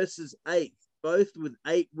versus 8th, both with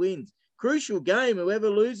 8 wins. Crucial game.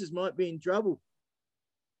 Whoever loses might be in trouble.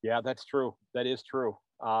 Yeah, that's true. That is true.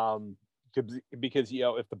 Because,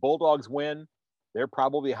 if the Bulldogs win, they're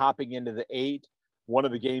probably hopping into the 8. One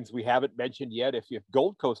of the games we haven't mentioned yet, if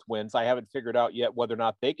Gold Coast wins, I haven't figured out yet whether or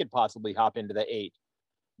not they could possibly hop into the 8.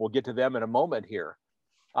 We'll get to them in a moment here.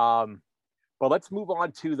 But let's move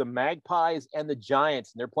on to the Magpies and the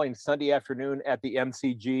Giants. And they're playing Sunday afternoon at the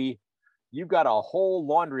MCG. You've got a whole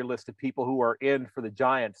laundry list of people who are in for the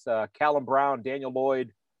Giants. Callum Brown, Daniel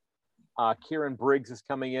Lloyd, Kieran Briggs is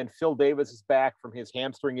coming in. Phil Davis is back from his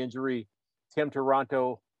hamstring injury. Tim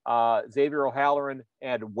Taranto, Xavier O'Halloran,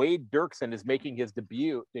 and Wade Dirksen is making his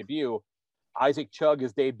debut. Isaac Chugg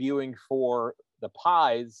is debuting for the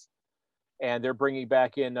Pies, and they're bringing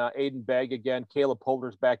back in Aiden Begg again. Caleb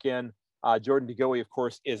Polder's back in. Jordan DeGoey, of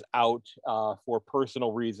course, is out for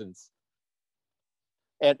personal reasons.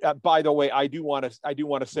 And by the way, I do want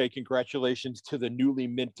to say congratulations to the newly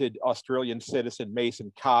minted Australian citizen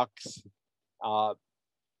Mason Cox.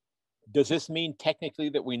 Does this mean technically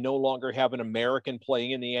that we no longer have an American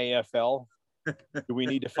playing in the AFL? Do we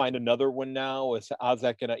need to find another one now? How's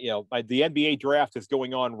that going to, the NBA draft is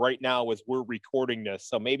going on right now as we're recording this.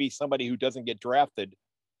 So maybe somebody who doesn't get drafted,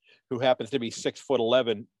 who happens to be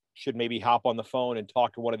 6'11", should maybe hop on the phone and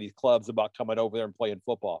talk to one of these clubs about coming over there and playing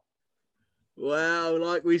football. Wow.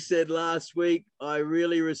 Like we said last week, I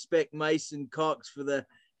really respect Mason Cox for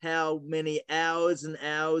how many hours and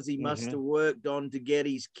hours he must have worked on to get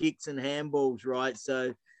his kicks and handballs right.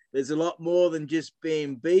 So there's a lot more than just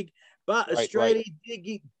being big. But Australia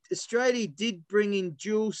did bring in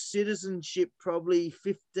dual citizenship probably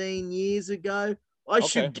 15 years ago. I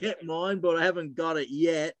should get mine, but I haven't got it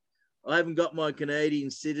yet. I haven't got my Canadian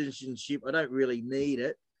citizenship. I don't really need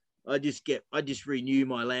it. I just renew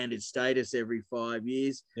my landed status every 5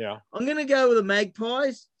 years. Yeah. I'm going to go with the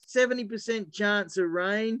Magpies. 70% chance of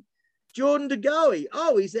rain. Jordan DeGoey.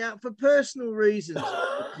 Oh, he's out for personal reasons.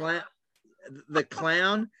 The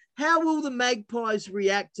clown. How will the Magpies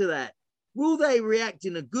react to that? Will they react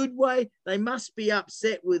in a good way? They must be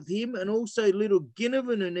upset with him, and also little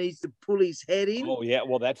Ginnivan, who needs to pull his head in. Oh yeah,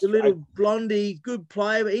 well that's the little blondie, good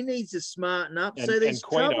player, but he needs to smarten up. So there's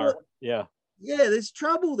trouble. Yeah, there's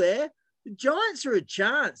trouble there. The Giants are a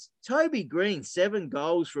chance. Toby Green, 7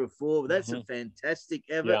 goals for a forward. That's a fantastic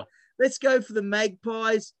effort. Yeah. Let's go for the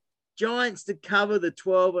Magpies. Giants to cover the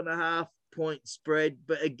 12.5-point spread.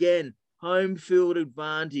 But again, home field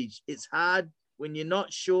advantage. It's hard when you're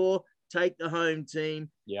not sure. Take the home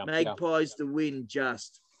team. Yeah. Magpies to win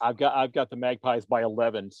just. I've got the Magpies by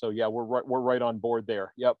 11. So yeah, we're right on board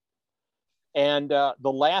there. Yep. And the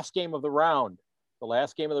last game of the round,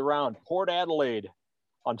 Port Adelaide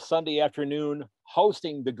on Sunday afternoon,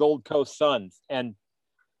 hosting the Gold Coast Suns. And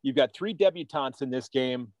you've got 3 debutantes in this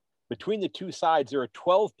game. Between the two sides, there are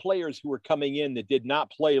 12 players who are coming in that did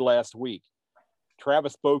not play last week.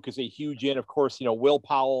 Travis Boak is a huge in. Of course, Will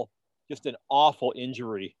Powell, just an awful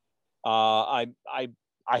injury. I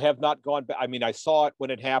have not gone back. I mean, I saw it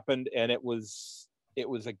when it happened, and it was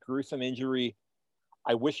a gruesome injury.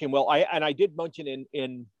 I wish him well. I did mention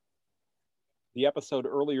in the episode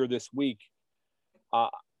earlier this week,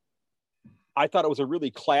 I thought it was a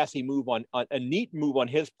really classy move a neat move on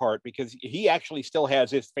his part, because he actually still has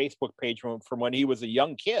his Facebook page from when he was a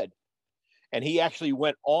young kid. And he actually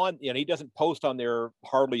went on, he doesn't post on there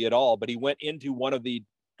hardly at all, but he went into one of the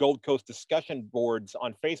Gold Coast discussion boards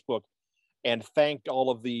on Facebook and thanked all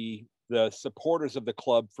of the supporters of the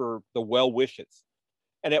club for the well wishes.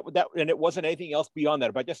 And it wasn't anything else beyond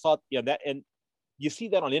that. But I just thought, that, and you see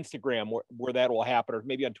that on Instagram where that will happen, or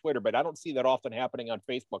maybe on Twitter, but I don't see that often happening on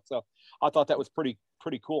Facebook. So I thought that was pretty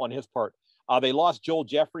cool on his part. They lost Joel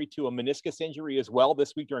Jeffrey to a meniscus injury as well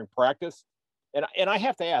this week during practice. And I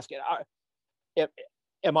have to ask,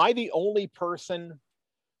 am I the only person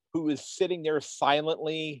who is sitting there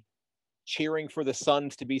silently cheering for the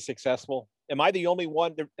Suns to be successful? Am I the only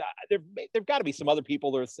one? There've got to be some other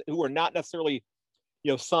people who are not necessarily,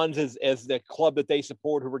 Suns as the club that they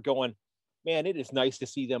support, who are going, man, it is nice to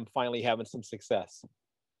see them finally having some success.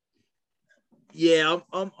 Yeah,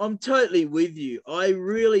 I'm totally with you. I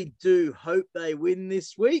really do hope they win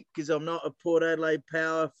this week because I'm not a Port Adelaide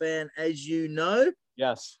Power fan, as you know.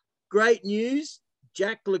 Yes. Great news.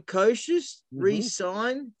 Jack Lukosius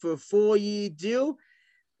re-signed for a 4-year deal.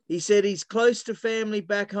 He said he's close to family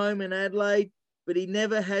back home in Adelaide, but he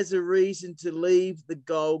never has a reason to leave the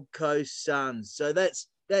Gold Coast Suns. So that's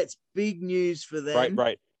big news for them.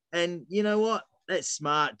 Right. And you know what? That's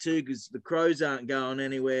smart too, because the Crows aren't going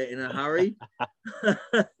anywhere in a hurry.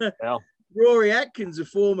 Well, Rory Atkins, a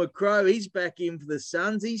former Crow, he's back in for the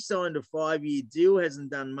Suns. He signed a 5-year deal,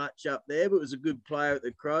 hasn't done much up there, but was a good player at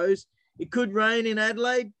the Crows. It could rain in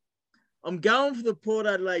Adelaide. I'm going for the Port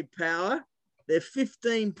Adelaide Power. They're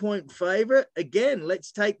 15-point favourite. Again,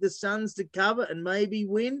 let's take the Suns to cover and maybe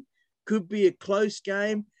win. Could be a close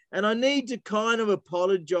game. And I need to kind of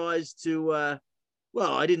apologise to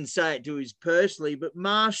well, I didn't say it to his personally, but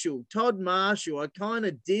Todd Marshall, I kind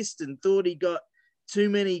of dissed and thought he got too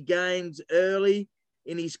many games early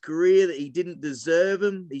in his career that he didn't deserve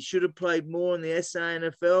them. He should have played more in the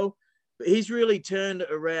SANFL, but he's really turned it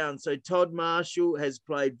around. So Todd Marshall has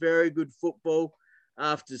played very good football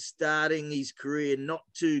after starting his career not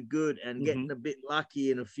too good and getting a bit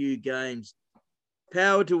lucky in a few games.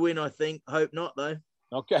 Power to win, I think. Hope not, though.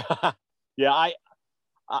 Okay. Yeah,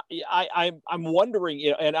 I'm wondering,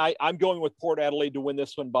 and I'm going with Port Adelaide to win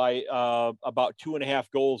this one by about 2.5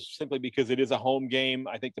 goals, simply because it is a home game.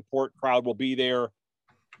 I think the Port crowd will be there.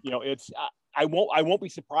 I won't be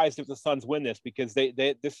surprised if the Suns win this, because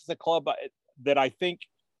this is a club that I think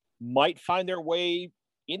might find their way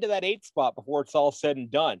into that 8th spot before it's all said and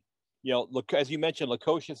done. Look, as you mentioned,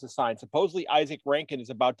 Lukosius is signed. Supposedly Isaac Rankin is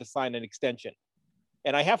about to sign an extension,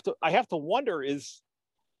 and I have to wonder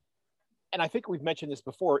and I think we've mentioned this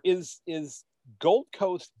before, is Gold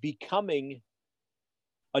Coast becoming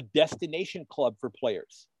a destination club for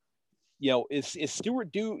players? Is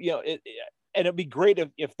Stuart Dew, and it'd be great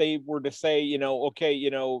if they were to say, okay,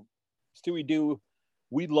 Stewie Dew,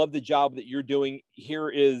 we love the job that you're doing. Here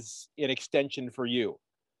is an extension for you.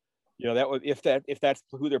 That would, if that's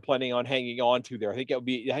who they're planning on hanging on to there, I think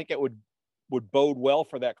it would bode well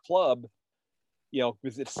for that club.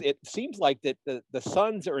 Because it seems like that the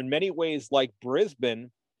Suns are in many ways like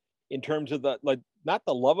Brisbane in terms of not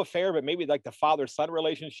the love affair, but maybe like the father-son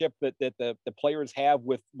relationship that the players have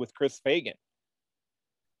with Chris Fagan.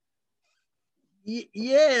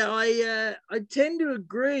 Yeah, I tend to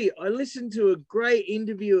agree. I listened to a great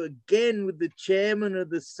interview again with the chairman of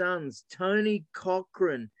the Suns, Tony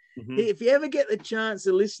Cochran. If you ever get the chance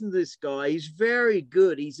to listen to this guy, he's very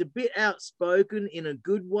good. He's a bit outspoken in a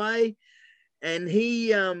good way. And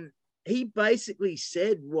he basically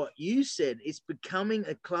said what you said. It's becoming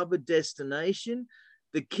a club of destination.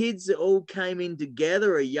 The kids that all came in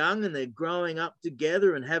together are young and they're growing up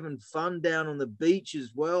together and having fun down on the beach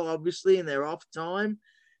as well, obviously, in their off time,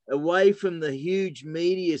 away from the huge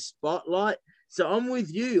media spotlight. So I'm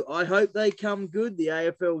with you. I hope they come good. The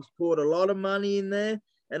AFL's poured a lot of money in there.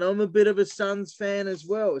 And I'm a bit of a Suns fan as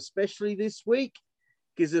well, especially this week.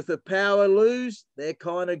 Because if the Power lose, they're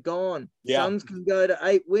kind of gone. Yeah. Suns can go to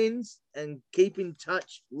 8 wins and keep in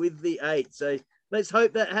touch with the 8. So let's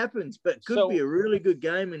hope that happens. But could be a really good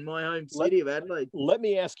game in my home city of Adelaide. Let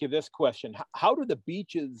me ask you this question. How do the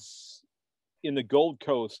beaches in the Gold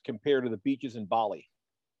Coast compare to the beaches in Bali?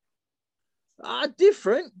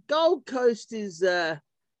 Different. Gold Coast is... have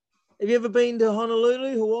you ever been to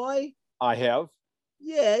Honolulu, Hawaii? I have.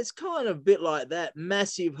 Yeah, it's kind of a bit like that.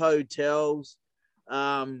 Massive hotels.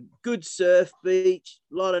 Good surf beach,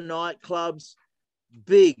 a lot of nightclubs,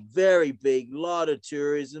 big, very big, a lot of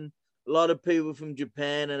tourism, a lot of people from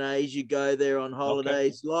Japan and Asia go there on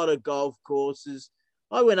holidays, a lot of golf courses.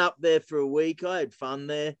 I went up there for a week. I had fun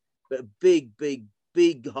there, but big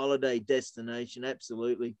holiday destination.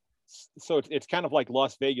 Absolutely. So it's kind of like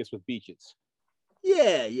Las Vegas with beaches.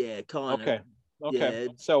 Yeah, kind of. Okay.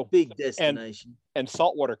 Yeah, so big destination. And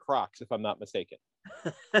saltwater crocs, if I'm not mistaken.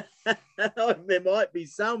 There might be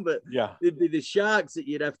some, but yeah, it'd be the sharks that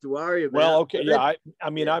you'd have to worry about. Well, okay, yeah.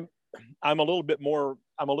 I'm a little bit more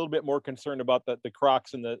concerned about the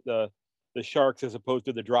crocs and the Sharks as opposed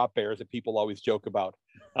to the Drop Bears that people always joke about.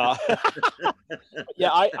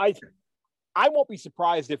 Yeah, I won't be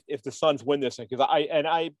surprised if the Suns win this, because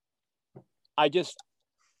I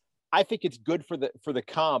think it's good for the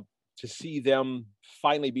comp to see them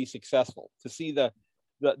finally be successful, to see the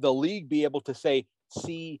league be able to say,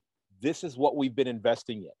 see, this is what we've been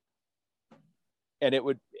investing in. And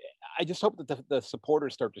I just hope that the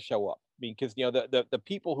supporters start to show up. I mean, because, the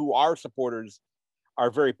people who are supporters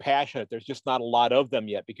are very passionate. There's just not a lot of them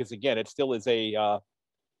yet, because again, it still is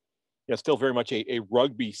still very much a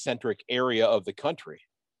rugby centric area of the country.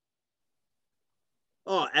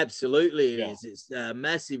 Oh, absolutely. Yeah. It's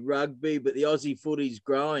massive rugby, but the Aussie footy's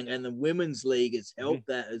growing, and the women's league has helped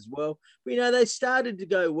that as well. But, they started to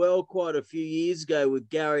go well quite a few years ago with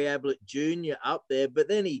Gary Ablett Jr. up there, but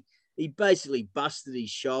then he basically busted his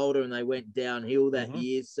shoulder and they went downhill that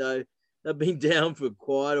year. So they've been down for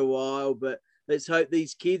quite a while, but let's hope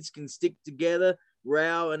these kids can stick together.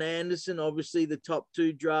 Rao and Anderson, obviously the top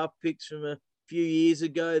 2 draft picks from a few years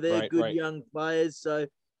ago. They're good young players. So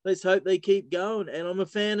let's hope they keep going. And I'm a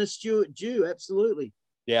fan of Stuart Dew. Absolutely.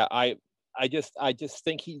 Yeah. I just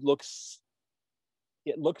think it looks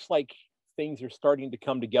like things are starting to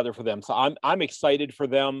come together for them. So I'm excited for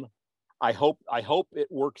them. I hope it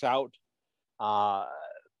works out. And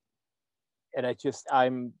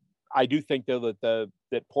I do think though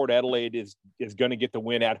that Port Adelaide is going to get the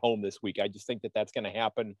win at home this week. I just think that's going to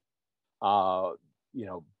happen.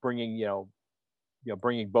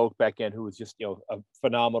 Bringing Boak back in, who was just, a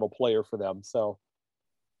phenomenal player for them. So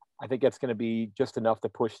I think that's going to be just enough to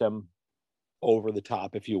push them over the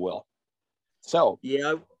top, if you will. So,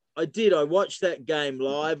 yeah, I did. I watched that game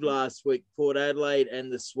live last week, Port Adelaide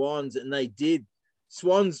and the Swans, and they did.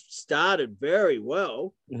 Swans started very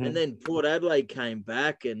well, and then Port Adelaide came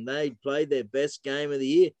back and they played their best game of the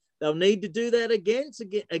year. They'll need to do that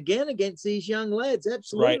again against these young lads.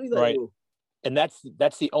 Absolutely, they will. And that's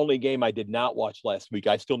the only game I did not watch last week.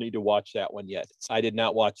 I still need to watch that one yet. I did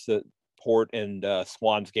not watch the Port and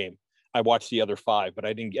Swans game. I watched the other 5, but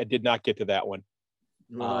I did not get to that one.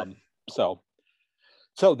 Right.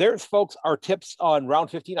 So there's, folks, our tips on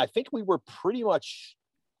round 15. I think we were pretty much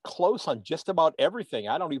close on just about everything.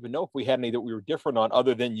 I don't even know if we had any that we were different on,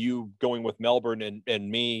 other than you going with Melbourne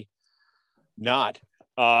and me not.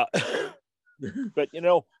 But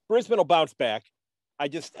Brisbane will bounce back.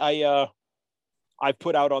 I've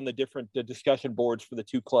put out on the different discussion boards for the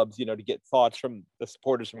 2 clubs, to get thoughts from the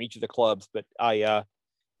supporters from each of the clubs. But I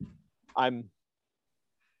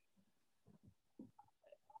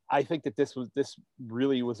think that this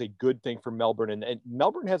really was a good thing for Melbourne, and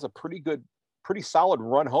Melbourne has a pretty solid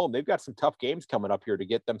run home. They've got some tough games coming up here to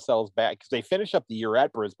get themselves back, because they finish up the year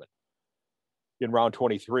at Brisbane in round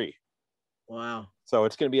 23. Wow. So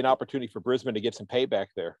it's going to be an opportunity for Brisbane to get some payback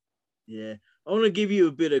there. Yeah. I want to give you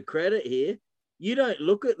a bit of credit here. You don't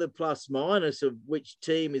look at the plus minus of which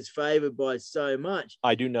team is favored by so much.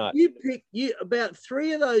 I do not. You about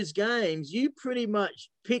 3 of those games, you pretty much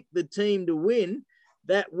picked the team to win.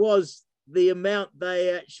 That was the amount they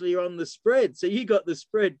actually are on the spread. So you got the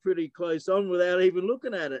spread pretty close on without even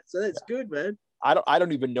looking at it. So that's good, man. I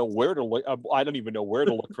don't even know where to look. I don't even know where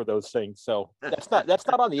to look for those things. So that's not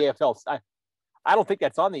on the AFL. I don't think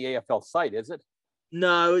that's on the AFL site, is it?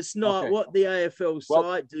 No, it's not. Okay. What the AFL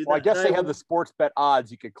site do. Well, I guess they have the sports bet odds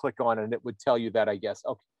you could click on, and it would tell you that, I guess.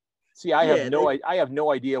 Okay. See, I have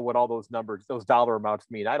no idea what all those numbers, those dollar amounts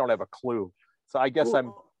mean. I don't have a clue. So I guess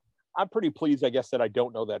I'm pretty pleased, I guess, that I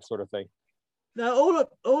don't know that sort of thing. No,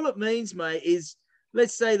 all it means, mate, is,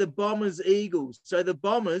 let's say the Bombers Eagles. So the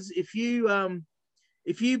Bombers, if you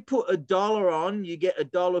put $1 on, you get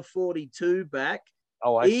 $1.42 back.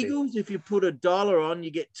 Oh, I Eagles, see. if you put $1 on, you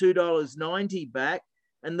get $2.90 back.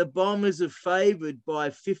 And the Bombers are favored by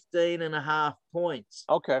 15.5 points.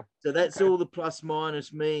 Okay. So that's all the plus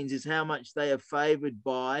minus means, is how much they are favored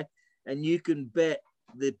by. And you can bet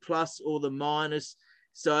the plus or the minus.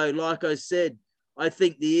 So like I said, I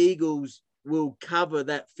think the Eagles will cover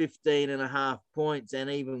that 15.5 points and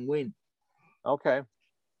even win. Okay.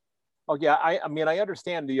 Oh yeah, I mean, I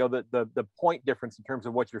understand the point difference in terms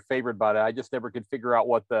of what you're favored by. I just never could figure out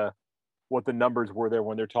what the numbers were there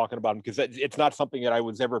when they're talking about them, because it's not something that I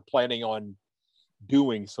was ever planning on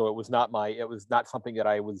doing. So it was not something that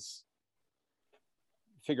I was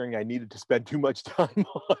figuring I needed to spend too much time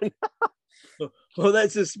on. Well,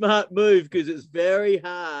 that's a smart move, because it's very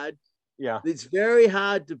hard. Yeah, it's very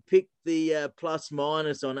hard to pick the plus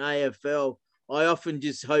minus on AFL. I often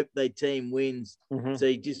just hope their team wins. Mm-hmm. So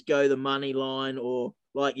you just go the money line, or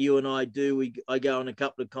like you and I do, I go on a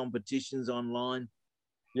couple of competitions online.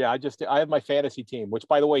 Yeah, I have my fantasy team, which,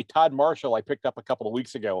 by the way, Todd Marshall I picked up a couple of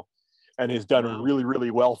weeks ago, and has done Wow. really,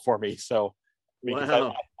 really well for me. So because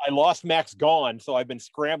Wow. I lost Max Gone, so I've been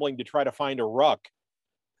scrambling to try to find a ruck.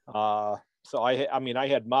 So I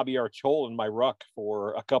had Mabiar Chol in my ruck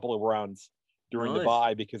for a couple of rounds during the Nice.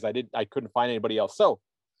 bye because I couldn't find anybody else. So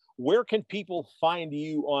where can people find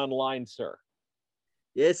you online, sir?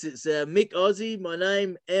 Yes, it's Myk Aussie. My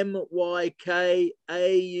name,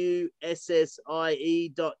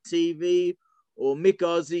 MYKAUSSIE.TV, or Myk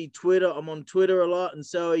Aussie Twitter. I'm on Twitter a lot, and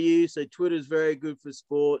so are you. So Twitter's very good for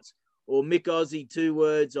sports. Or Myk Aussie, 2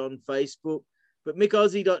 words, on Facebook. But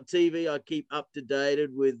MykAussie.tv, I keep up to date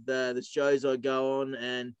with the shows I go on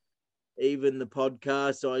and even the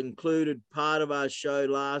podcast. So I included part of our show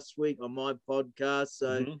last week on my podcast.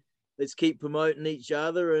 So let's keep promoting each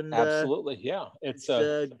other. And absolutely, yeah, it's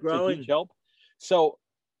growing. a huge help. So,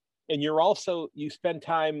 and you spend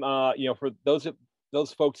time, for those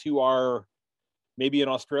folks who are maybe in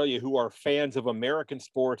Australia who are fans of American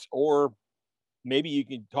sports, or maybe you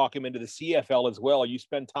can talk them into the CFL as well. You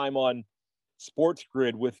spend time on Sports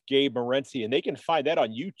Grid with Gabe Morency, and they can find that on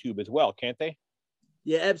YouTube as well, can't they?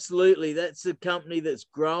 Yeah, absolutely. That's a company that's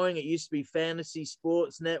growing. It used to be Fantasy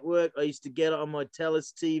Sports Network. I used to get it on my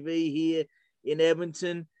Telus TV here in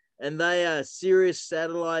Edmonton, and they are Sirius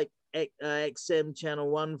Satellite XM channel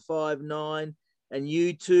 159, and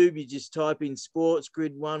YouTube. You just type in Sports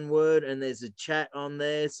Grid, one word, and there's a chat on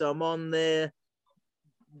there. So I'm on there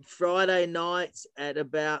Friday nights at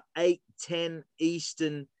about 8:10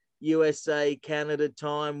 Eastern USA Canada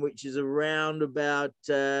time, which is around about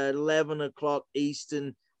 11 o'clock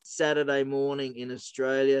Eastern Saturday morning in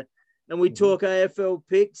Australia. And we talk AFL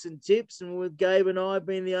picks and tips, and with Gabe and I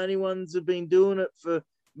being the only ones who've been doing it for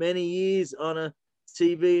many years on a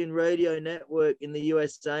TV and radio network in the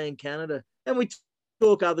USA and Canada. And we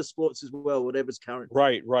talk other sports as well, whatever's current.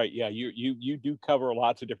 Right. Yeah, you do cover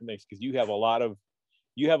lots of different things because you have a lot of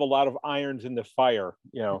irons in the fire,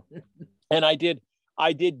 And I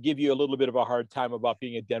did give you a little bit of a hard time about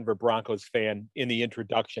being a Denver Broncos fan in the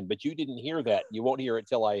introduction, but you didn't hear that. You won't hear it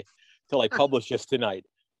till I publish this tonight.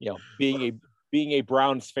 Being a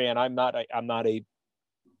Browns fan,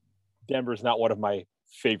 Denver's not one of my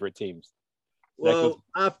favorite teams. Well,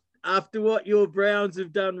 after what your Browns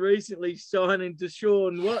have done recently, signing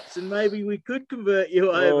Deshaun Watson, maybe we could convert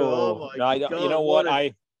you over. Oh my God! You know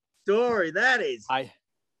what? Story that is. I'll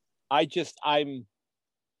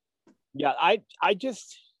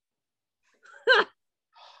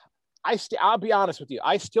be honest with you.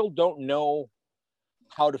 I still don't know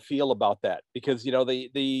how to feel about that because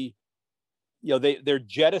they're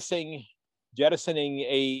jettisoning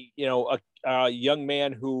a young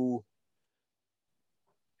man who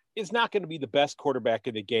is not going to be the best quarterback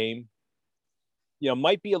in the game.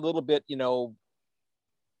 Might be a little bit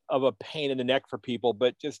of a pain in the neck for people,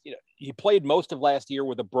 but just he played most of last year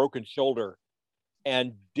with a broken shoulder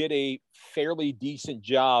and did a fairly decent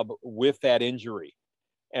job with that injury.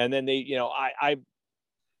 And then they,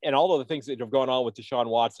 and all of the things that have gone on with Deshaun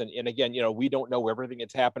Watson. And again, we don't know everything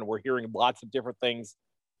that's happened. We're hearing lots of different things.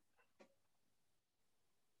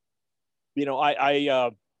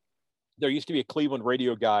 There used to be a Cleveland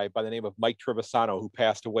radio guy by the name of Mike Trevisano who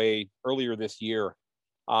passed away earlier this year,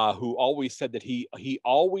 who always said that he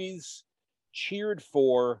always cheered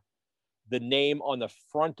for the name on the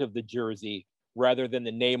front of the jersey rather than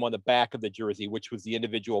the name on the back of the jersey, which was the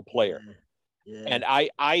individual player. Yeah. And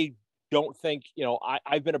I don't think,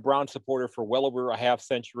 I've been a Brown supporter for well over a half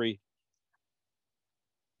century.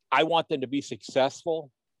 I want them to be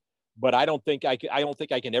successful, but I don't think I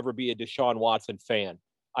can ever be a Deshaun Watson fan.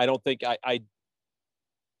 I don't think I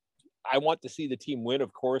want to see the team win,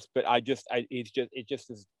 of course, but it just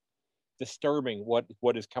is disturbing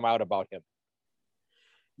what has come out about him.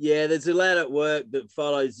 Yeah, there's a lad at work that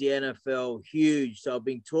follows the NFL huge. So I've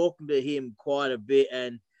been talking to him quite a bit.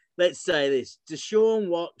 And let's say this, Deshaun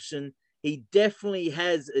Watson, he definitely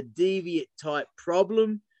has a deviant type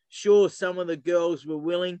problem. Sure, some of the girls were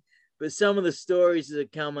willing, but some of the stories that are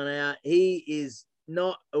coming out, he is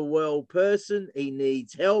not a well person. He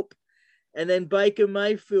needs help. And then Baker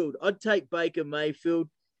Mayfield. I'd take Baker Mayfield.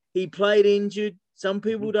 He played injured. Some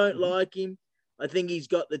people don't like him. I think he's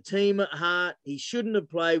got the team at heart. He shouldn't have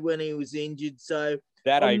played when he was injured. So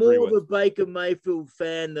I'm more of a Baker Mayfield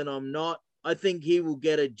fan than I'm not. I think he will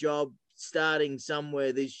get a job starting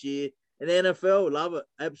somewhere this year. And NFL, love it.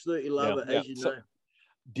 Absolutely love it, as you know.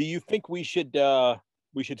 Do you think we should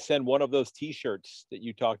send one of those T-shirts that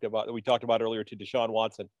we talked about earlier to Deshaun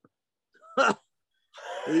Watson? I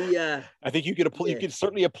think you could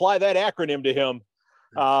certainly apply that acronym to him.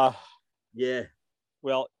 Yeah.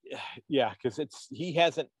 Well, yeah, because he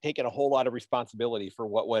hasn't taken a whole lot of responsibility for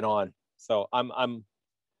what went on. So I'm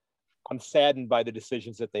saddened by the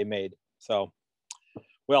decisions that they made. So,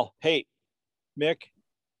 well, hey, Myk,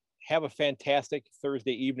 have a fantastic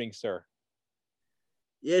Thursday evening, sir.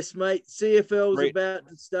 Yes, mate. CFL's Great. about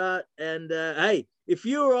to start. And hey, if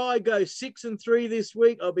you or I go 6-3 this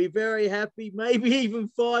week, I'll be very happy. Maybe even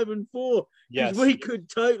 5-4. Because Yes. we could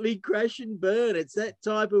totally crash and burn. It's that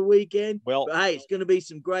type of weekend. Well, but hey, it's going to be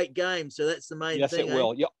some great games. So that's the main yes, thing. it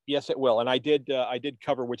will. Yep. Yes, it will. And I did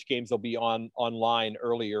cover which games will be online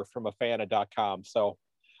earlier from afana.com. So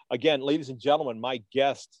again, ladies and gentlemen, my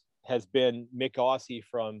guest has been Myk Aussie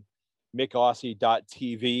from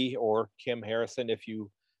mykaussie.tv, or Kim Harrison if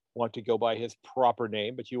you want to go by his proper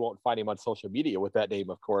name, but you won't find him on social media with that name,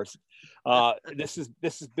 of course. This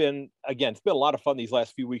has been, again, it's been a lot of fun these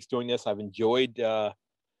last few weeks doing this. I've enjoyed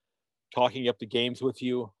talking up the games with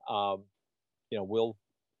you. We'll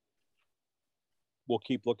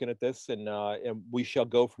keep looking at this, and we shall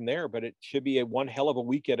go from there, but it should be one hell of a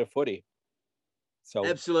weekend of footy. So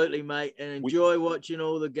absolutely, mate, and enjoy watching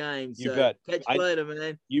all the games. You bet. Catch you later,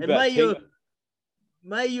 man. You and bet.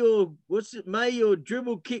 May your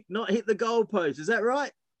dribble kick not hit the goalpost. Is that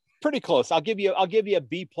right? Pretty close. I'll give you a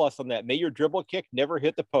B+ on that. May your dribble kick never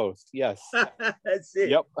hit the post. Yes. That's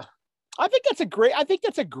it. Yep. I think that's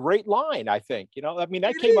a great line. I think,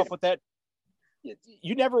 I came up with that.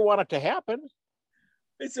 You never want it to happen.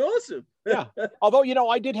 It's awesome. Yeah. Although,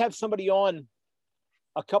 I did have somebody on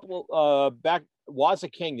a couple back,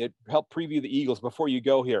 Waza King, that helped preview the Eagles before you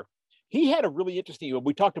go here. He had a really interesting,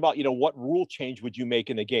 we talked about, what rule change would you make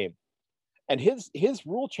in the game? And his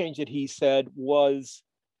rule change that he said was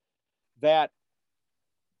that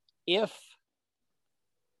if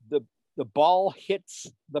the ball hits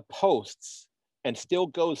the posts and still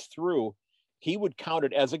goes through, he would count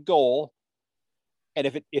it as a goal. And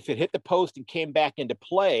if it hit the post and came back into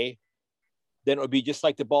play, then it would be just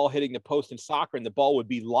like the ball hitting the post in soccer, and the ball would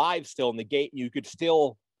be live still in the gate. You could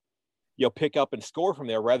still, pick up and score from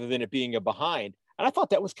there rather than it being a behind. And I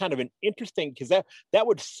thought that was kind of an interesting, because that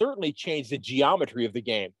would certainly change the geometry of the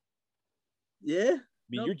game. Yeah,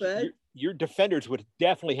 not bad. Your defenders would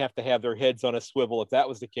definitely have to have their heads on a swivel if that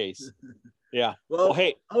was the case. Yeah. Well,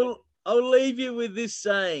 hey, I'll leave you with this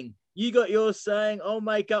saying. You got your saying. I'll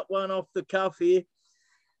make up one off the cuff here.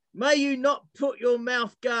 May you not put your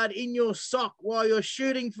mouth guard in your sock while you're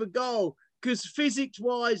shooting for goal, because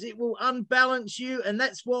physics-wise, it will unbalance you, and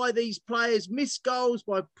that's why these players miss goals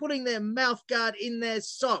by putting their mouth guard in their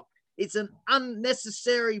sock. It's an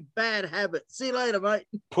unnecessary bad habit. See you later, mate.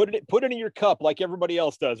 Put it in your cup like everybody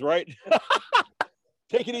else does, right?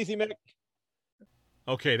 Take it easy, Myk.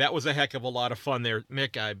 Okay, that was a heck of a lot of fun there,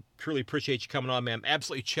 Myk. I truly appreciate you coming on, man. I'm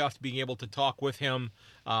absolutely chuffed being able to talk with him.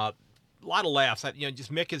 A lot of laughs.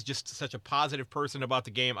 Myk is just such a positive person about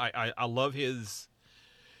the game. I love his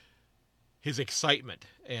excitement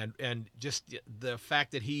and just the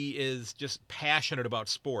fact that he is just passionate about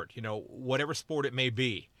sport, whatever sport it may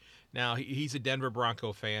be. Now, he's a Denver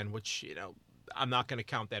Bronco fan, which, I'm not going to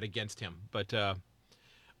count that against him. But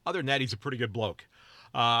other than that, he's a pretty good bloke.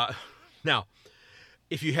 Now,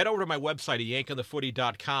 if you head over to my website at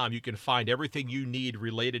yankonthefooty.com, you can find everything you need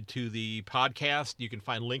related to the podcast. You can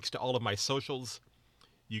find links to all of my socials.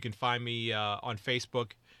 You can find me on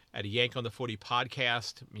Facebook at a Yank on the Footy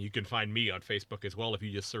podcast. You can find me on Facebook as well if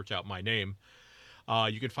you just search out my name.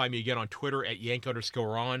 You can find me again on Twitter at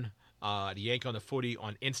Yank_on, at Yank on the Footy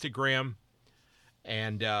on Instagram.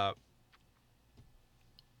 And,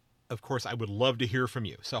 of course, I would love to hear from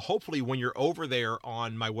you. So hopefully when you're over there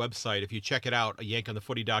on my website, if you check it out,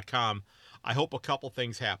 yankonthefooty.com, I hope a couple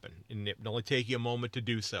things happen. And it will only take you a moment to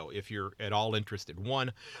do so if you're at all interested.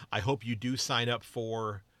 One, I hope you do sign up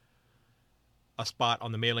for a spot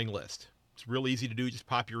on the mailing list. It's real easy to do. Just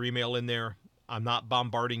pop your email in there. I'm not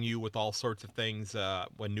bombarding you with all sorts of things.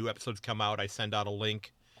 When new episodes come out, I send out a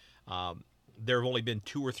link. There have only been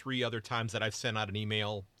 2 or 3 other times that I've sent out an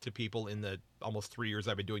email to people in the almost 3 years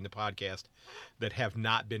I've been doing the podcast that have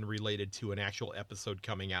not been related to an actual episode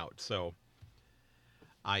coming out. So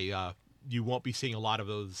you won't be seeing a lot of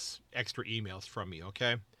those extra emails from me,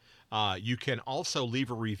 okay? You can also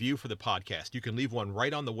leave a review for the podcast. You can leave one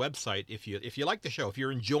right on the website if you like the show, if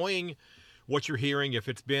you're enjoying what you're hearing, if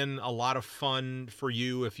it's been a lot of fun for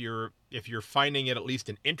you, if you're finding it at least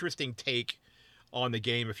an interesting take on the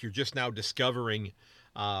game, if you're just now discovering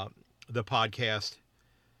the podcast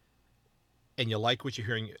and you like what you're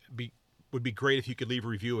hearing, would be great if you could leave a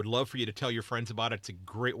review. I'd love for you to tell your friends about it. It's a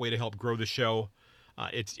great way to help grow the show.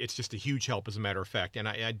 It's just a huge help, as a matter of fact. And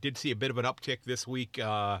I did see a bit of an uptick this week.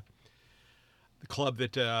 The club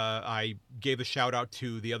that I gave a shout out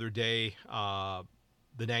to the other day,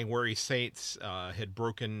 the the Nangwari Saints had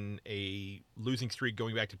broken a losing streak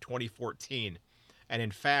going back to 2014. And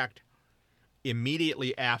in fact,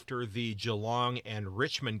 immediately after the Geelong and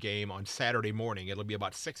Richmond game on Saturday morning, it'll be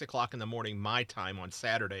about 6 o'clock in the morning my time on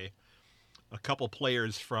Saturday, a couple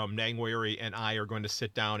players from Nangwari and I are going to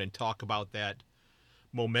sit down and talk about that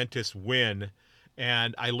momentous win.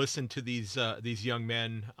 And I listened to these young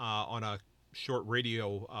men on a short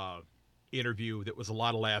radio interview that was a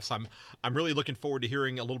lot of laughs. I'm really looking forward to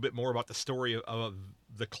hearing a little bit more about the story of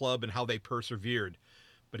the club and how they persevered.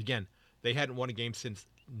 But again, they hadn't won a game since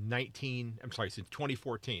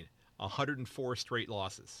 2014. 104 straight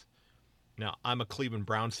losses. Now, I'm a Cleveland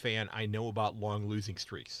Browns fan. I know about long losing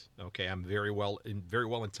streaks. Okay, I'm very well in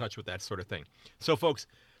touch with that sort of thing. So, folks,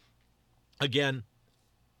 again,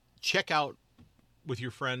 check out with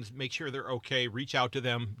your friends. Make sure they're okay. Reach out to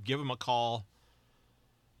them. Give them a call.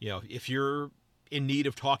 You know, if you're in need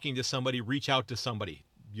of talking to somebody, reach out to somebody.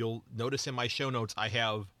 You'll notice in my show notes I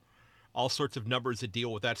have all sorts of numbers that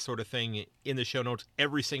deal with that sort of thing in the show notes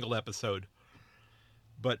every single episode.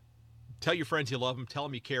 But tell your friends you love them. Tell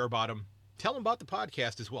them you care about them. Tell them about the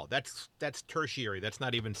podcast as well. That's tertiary. That's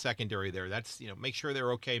not even secondary there. That's, make sure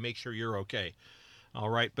they're okay. Make sure you're okay. All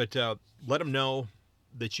right. But let them know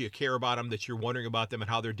that you care about them, that you're wondering about them and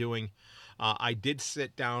how they're doing. I did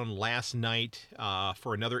sit down last night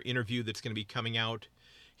for another interview that's going to be coming out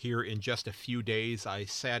here in just a few days. I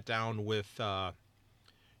sat down with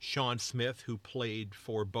Sean Smith, who played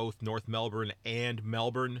for both North Melbourne and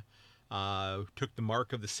Melbourne, took the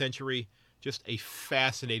mark of the century. Just a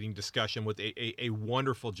fascinating discussion with a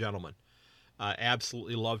wonderful gentleman.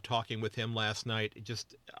 Absolutely loved talking with him last night.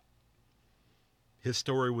 His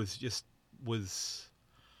story was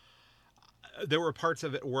there were parts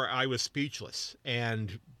of it where I was speechless,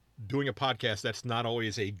 and doing a podcast, that's not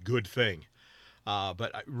always a good thing.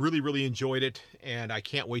 But I really, really enjoyed it, and I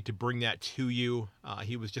can't wait to bring that to you.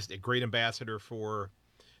 He was just a great ambassador for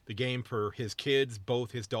the game for his kids.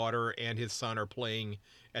 Both his daughter and his son are playing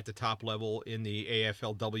at the top level in the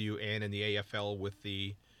AFLW and in the AFL with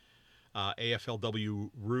the AFLW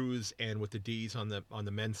Roos and with the Ds on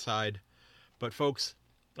the men's side. But folks,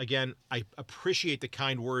 again, I appreciate the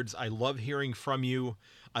kind words. I love hearing from you.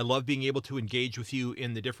 I love being able to engage with you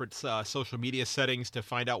in the different social media settings to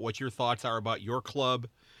find out what your thoughts are about your club.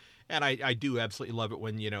 And I do absolutely love it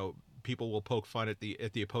when, people will poke fun at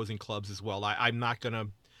the opposing clubs as well. I'm not going to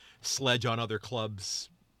sledge on other clubs,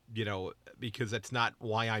 because that's not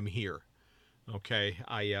why I'm here. Okay.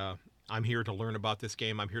 I'm here to learn about this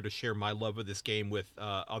game. I'm here to share my love of this game with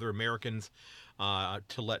other Americans,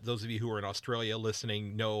 to let those of you who are in Australia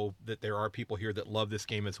listening know that there are people here that love this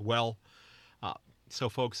game as well. So,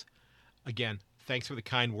 folks, again, thanks for the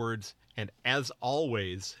kind words. And as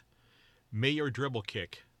always, may your dribble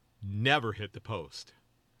kick never hit the post.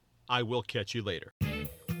 I will catch you later.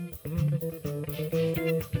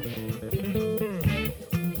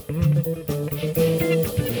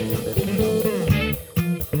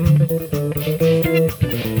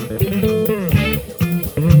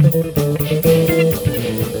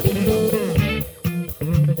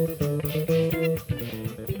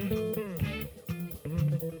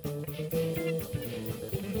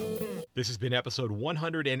 This has been episode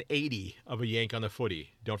 180 of A Yank on the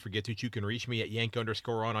Footy. Don't forget that you can reach me at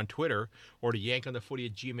yank_on on Twitter or to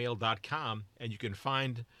yankonthefooty@gmail.com. And you can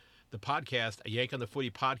find the podcast, A Yank on the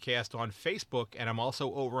Footy podcast, on Facebook. And I'm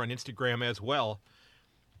also over on Instagram as well.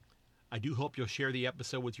 I do hope you'll share the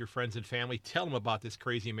episode with your friends and family. Tell them about this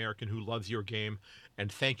crazy American who loves your game.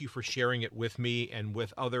 And thank you for sharing it with me and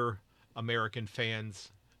with other American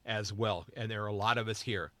fans as well. And there are a lot of us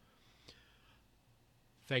here.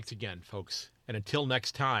 Thanks again, folks. And until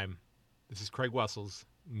next time, this is Craig Wessels.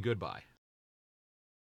 Goodbye.